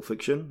Pulp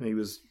Fiction. He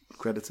was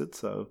credited.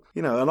 So,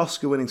 you know, an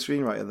Oscar-winning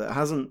screenwriter that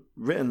hasn't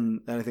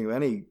written anything of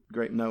any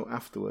great note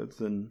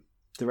afterwards and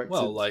directed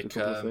a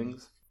couple of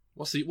things.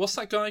 What's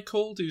that guy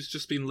called who's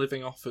just been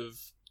living off of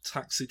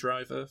Taxi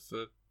Driver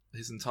for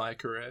his entire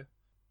career?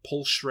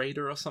 Paul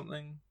Schrader or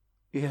something?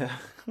 Yeah,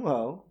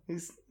 well, he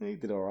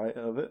did all right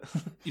out of it.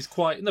 He's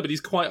quite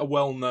a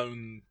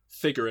well-known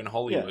figure in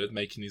Hollywood,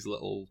 making these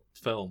little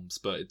films.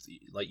 But it's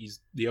like he's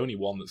the only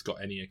one that's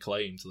got any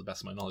acclaim, to the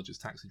best of my knowledge, is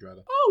Taxi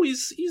Driver. Oh,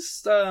 he's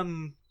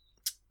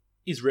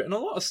written a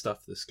lot of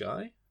stuff. This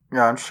guy.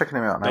 Yeah, I'm just checking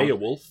him out now.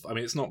 Beowulf. I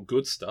mean, it's not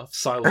good stuff.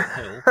 Silent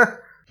Hill.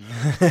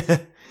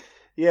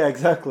 Yeah,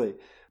 exactly.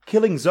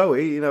 Killing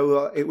Zoe, you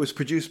know, it was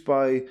produced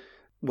by,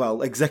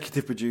 well,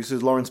 executive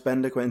producers, Lawrence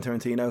Bender, Quentin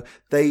Tarantino.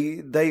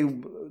 They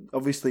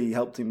obviously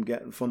helped him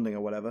get funding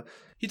or whatever.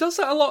 He does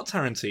that a lot,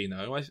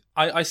 Tarantino.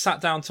 I sat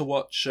down to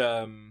watch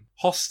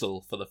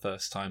Hostel for the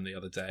first time the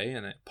other day,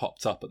 and it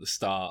popped up at the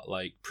start,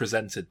 like,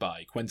 presented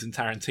by Quentin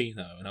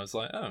Tarantino, and I was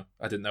like, oh,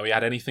 I didn't know he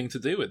had anything to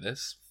do with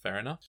this. Fair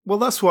enough. Well,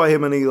 that's why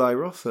him and Eli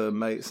Roth are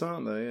mates,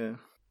 aren't they? Yeah.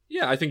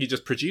 Yeah, I think he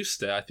just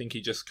produced it. I think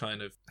he just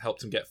kind of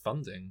helped him get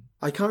funding.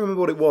 I can't remember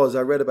what it was.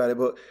 I read about it,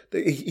 but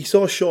he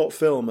saw a short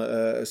film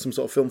at some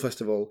sort of film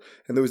festival,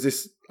 and there was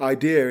this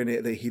idea in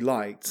it that he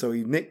liked, so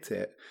he nicked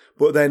it.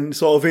 But then,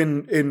 sort of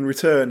in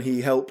return, he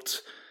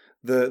helped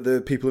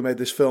the people who made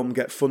this film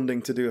get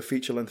funding to do a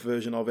feature-length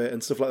version of it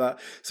and stuff like that.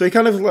 So he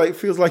kind of like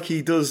feels like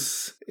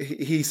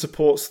he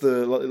supports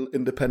the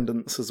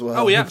independence as well.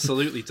 Oh, he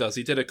absolutely does.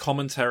 He did a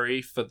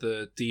commentary for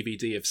the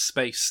DVD of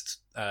Spaced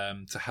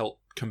to help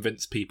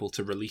convince people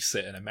to release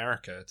it in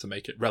America to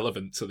make it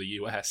relevant to the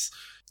US.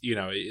 You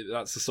know,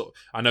 that's the sort.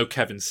 I know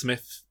Kevin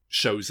Smith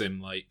shows him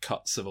like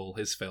cuts of all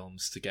his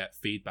films to get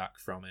feedback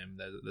from him.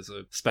 There's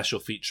a special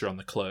feature on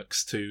the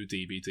Clerks 2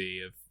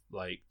 DVD of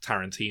like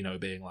Tarantino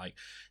being like,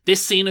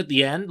 this scene at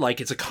the end, like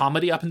it's a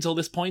comedy up until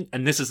this point,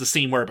 and this is the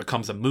scene where it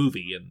becomes a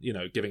movie, and you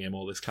know, giving him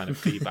all this kind of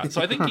feedback.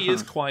 So I think he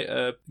is quite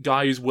a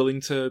guy who's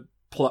willing to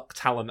pluck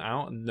talent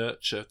out and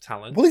nurture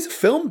talent. Well, he's a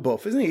film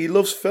buff, isn't he? He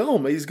loves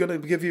film. He's going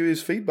to give you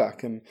his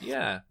feedback. And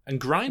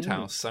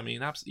Grindhouse. I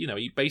mean, you know,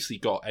 he basically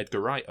got Edgar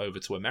Wright over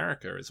to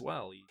America as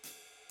well.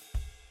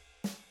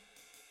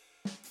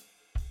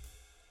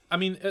 I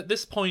mean, at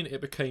this point, it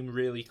became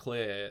really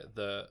clear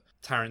that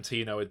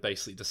Tarantino had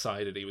basically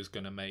decided he was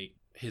going to make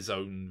his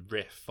own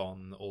riff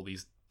on all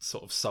these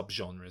sort of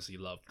subgenres he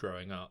loved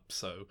growing up.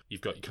 So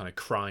you've got your kind of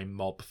crime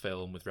mob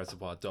film with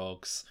Reservoir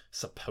Dogs,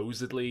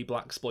 supposedly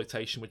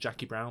blaxploitation with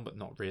Jackie Brown, but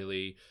not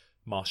really.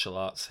 Martial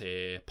arts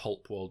here,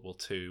 pulp World War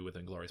II with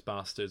Inglourious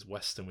Basterds,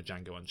 Western with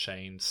Django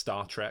Unchained,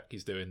 Star Trek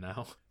he's doing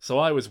now. So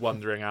I was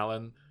wondering,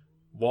 Alan,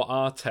 what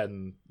our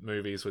 10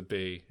 movies would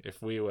be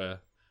if we were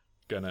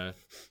gonna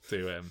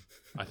do him.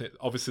 I think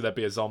obviously there'd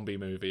be a zombie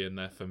movie in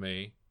there for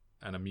me,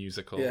 and a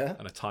musical,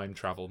 and a time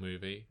travel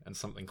movie, and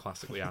something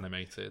classically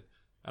animated,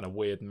 and a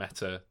weird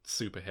meta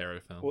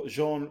superhero film. What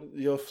genre?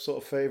 Your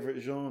sort of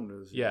favourite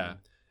genres? Yeah.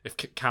 If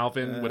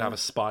Calvin would have a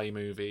spy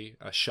movie,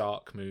 a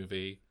shark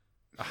movie,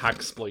 a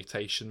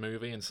hagsploitation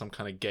movie, and some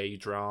kind of gay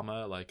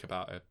drama, like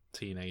about a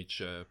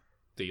teenager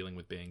dealing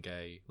with being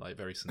gay, like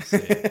very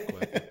sincere.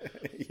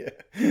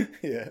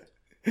 Yeah.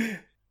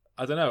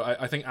 I don't know.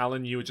 I think,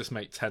 Alan, you would just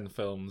make 10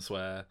 films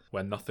where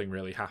nothing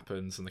really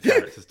happens and the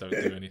characters don't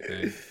do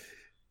anything.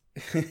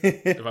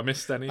 Have I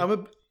missed any?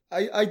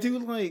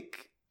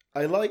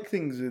 I like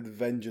things with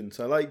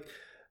vengeance. I like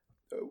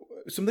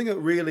something that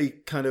really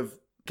kind of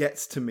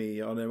gets to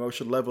me on an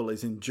emotional level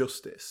is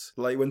injustice.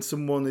 Like when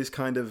someone is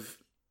kind of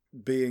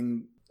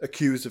being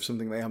accused of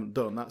something they haven't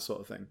done, that sort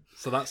of thing.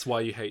 So that's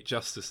why you hate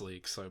Justice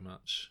League so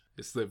much.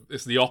 It's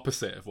the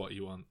opposite of what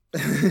you want.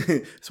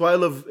 It's why I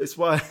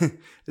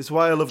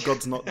love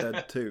God's Not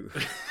Dead too.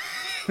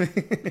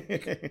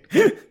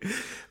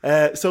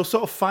 So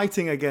sort of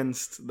fighting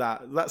against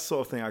that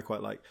sort of thing I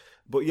quite like.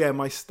 But yeah,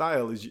 my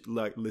style is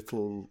like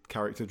little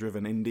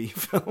character-driven indie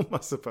film, I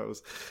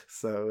suppose.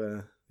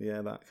 So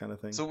yeah, that kind of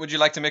thing. So would you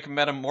like to make a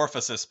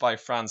Metamorphosis by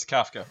Franz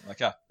Kafka? Like,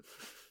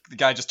 the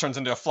guy just turns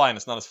into a fly and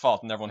it's not his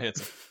fault and everyone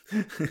hates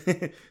him.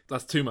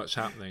 That's too much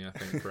happening, I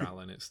think, for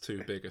Alan. It's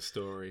too big a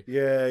story.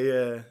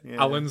 Yeah.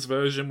 Alan's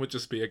version would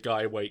just be a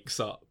guy wakes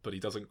up, but he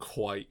doesn't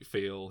quite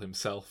feel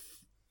himself,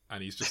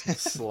 and he's just a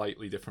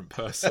slightly different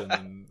person,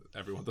 and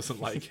everyone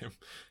doesn't like him.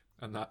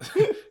 And that...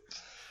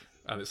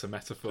 And it's a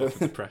metaphor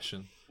for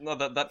depression. No,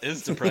 that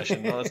is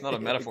depression. No, that's not a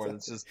metaphor.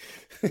 It's just...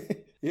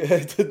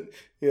 Yeah,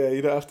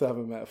 you don't have to have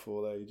a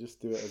metaphor there. You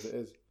just do it as it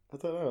is. I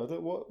don't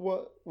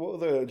know. What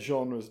other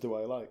genres do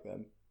I like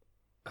then?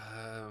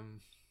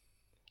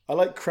 I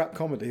like crap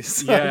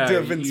comedies. Yeah,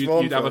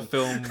 you'd have a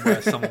film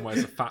where someone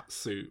wears a fat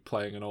suit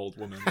playing an old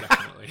woman,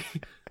 definitely.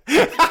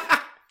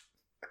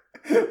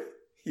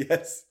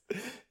 Yes,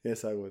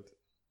 I would.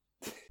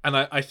 And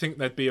I think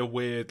there'd be a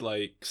weird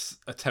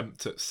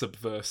attempt at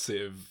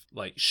subversive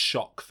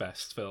shock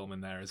fest film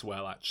in there as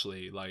well.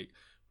 Actually, like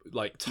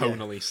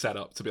tonally set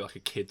up to be like a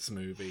kids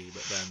movie,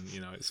 but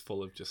then it's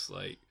full of just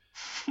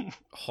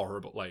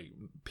horrible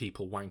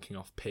people wanking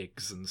off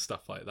pigs and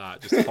stuff like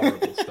that. Just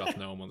horrible stuff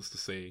no one wants to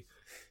see.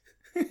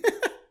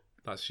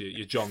 That's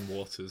your John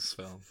Waters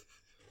film.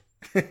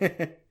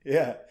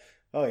 Yeah.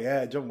 Oh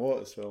yeah, John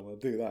Waters film. I'll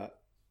do that.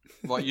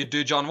 What, you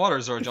do John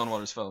Waters or a John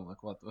Waters film?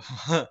 Like what?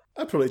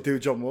 I'd probably do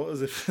John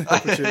Waters if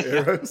opportunity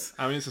arose.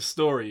 I mean, it's a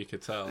story you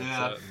could tell.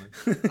 Yeah.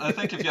 Certainly. I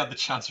think if you had the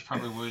chance, you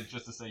probably would,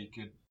 just to say you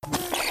could.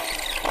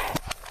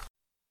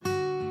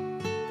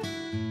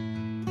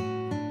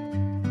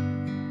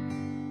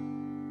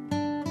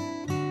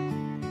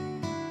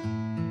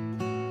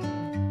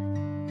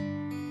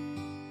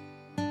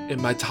 In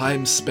my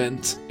time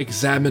spent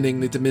examining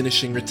the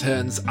Diminishing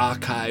Returns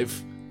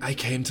archive, I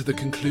came to the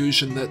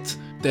conclusion that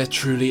there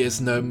truly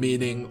is no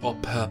meaning or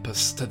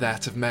purpose to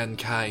that of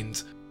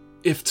mankind.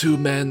 If two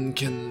men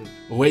can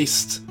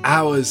waste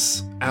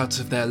hours out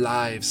of their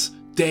lives,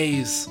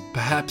 days,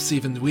 perhaps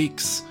even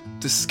weeks,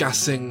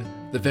 discussing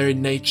the very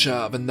nature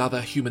of another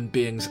human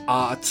being's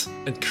art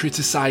and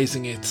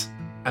criticizing it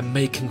and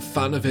making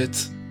fun of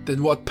it,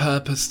 then what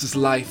purpose does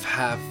life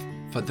have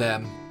for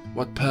them?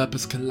 What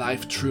purpose can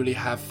life truly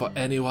have for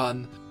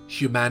anyone?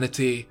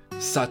 Humanity,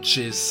 such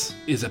is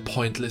a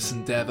pointless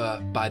endeavor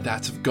by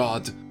that of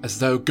God, as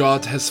though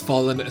God has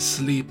fallen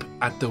asleep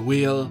at the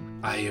wheel.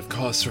 I, of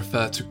course,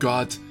 refer to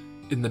God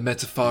in the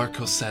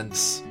metaphorical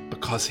sense,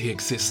 because he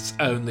exists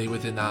only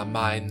within our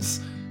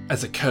minds,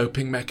 as a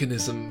coping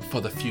mechanism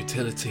for the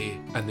futility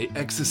and the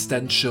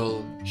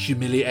existential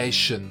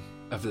humiliation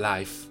of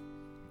life.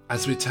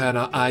 As we turn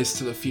our eyes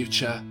to the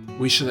future,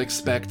 we shall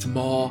expect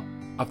more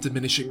of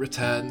Diminishing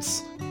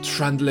Returns,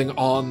 trundling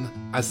on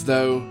as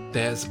though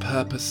there's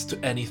purpose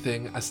to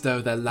anything, as though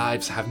their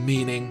lives have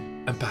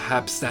meaning, and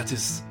perhaps that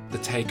is the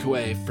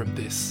takeaway from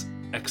this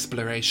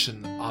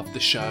exploration of the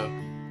show.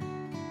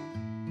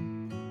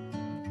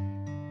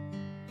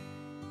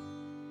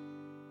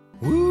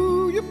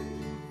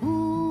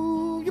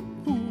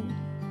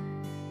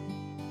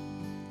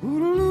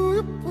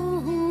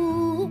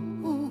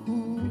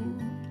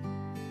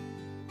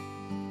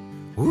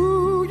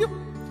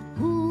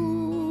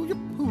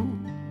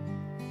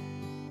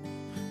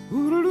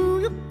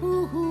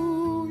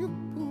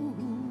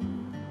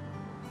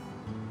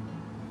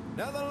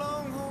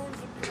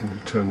 Can you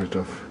turn it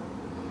off?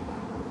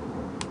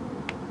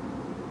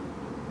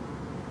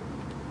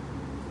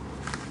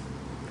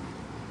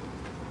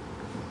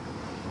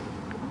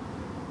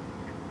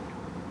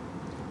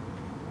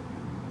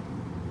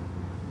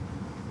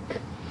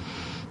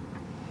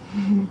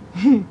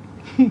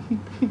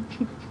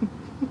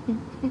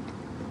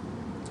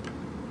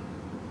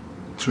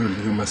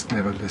 Truly, you must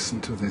never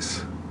listen to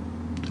this.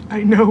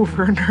 I know,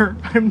 Werner.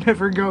 I'm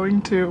never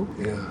going to.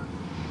 Yeah.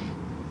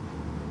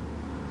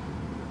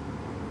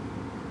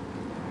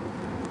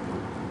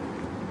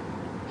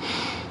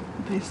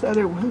 They said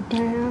it was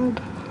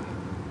bad.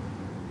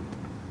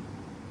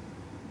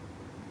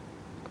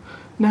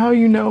 Now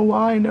you know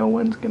why no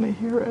one's gonna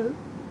hear it.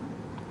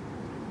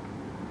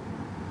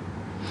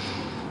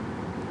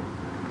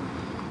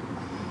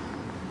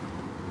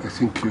 I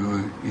think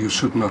you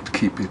should not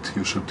keep it.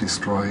 You should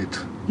destroy it.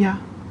 Yeah.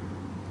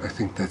 I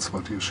think that's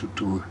what you should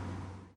do.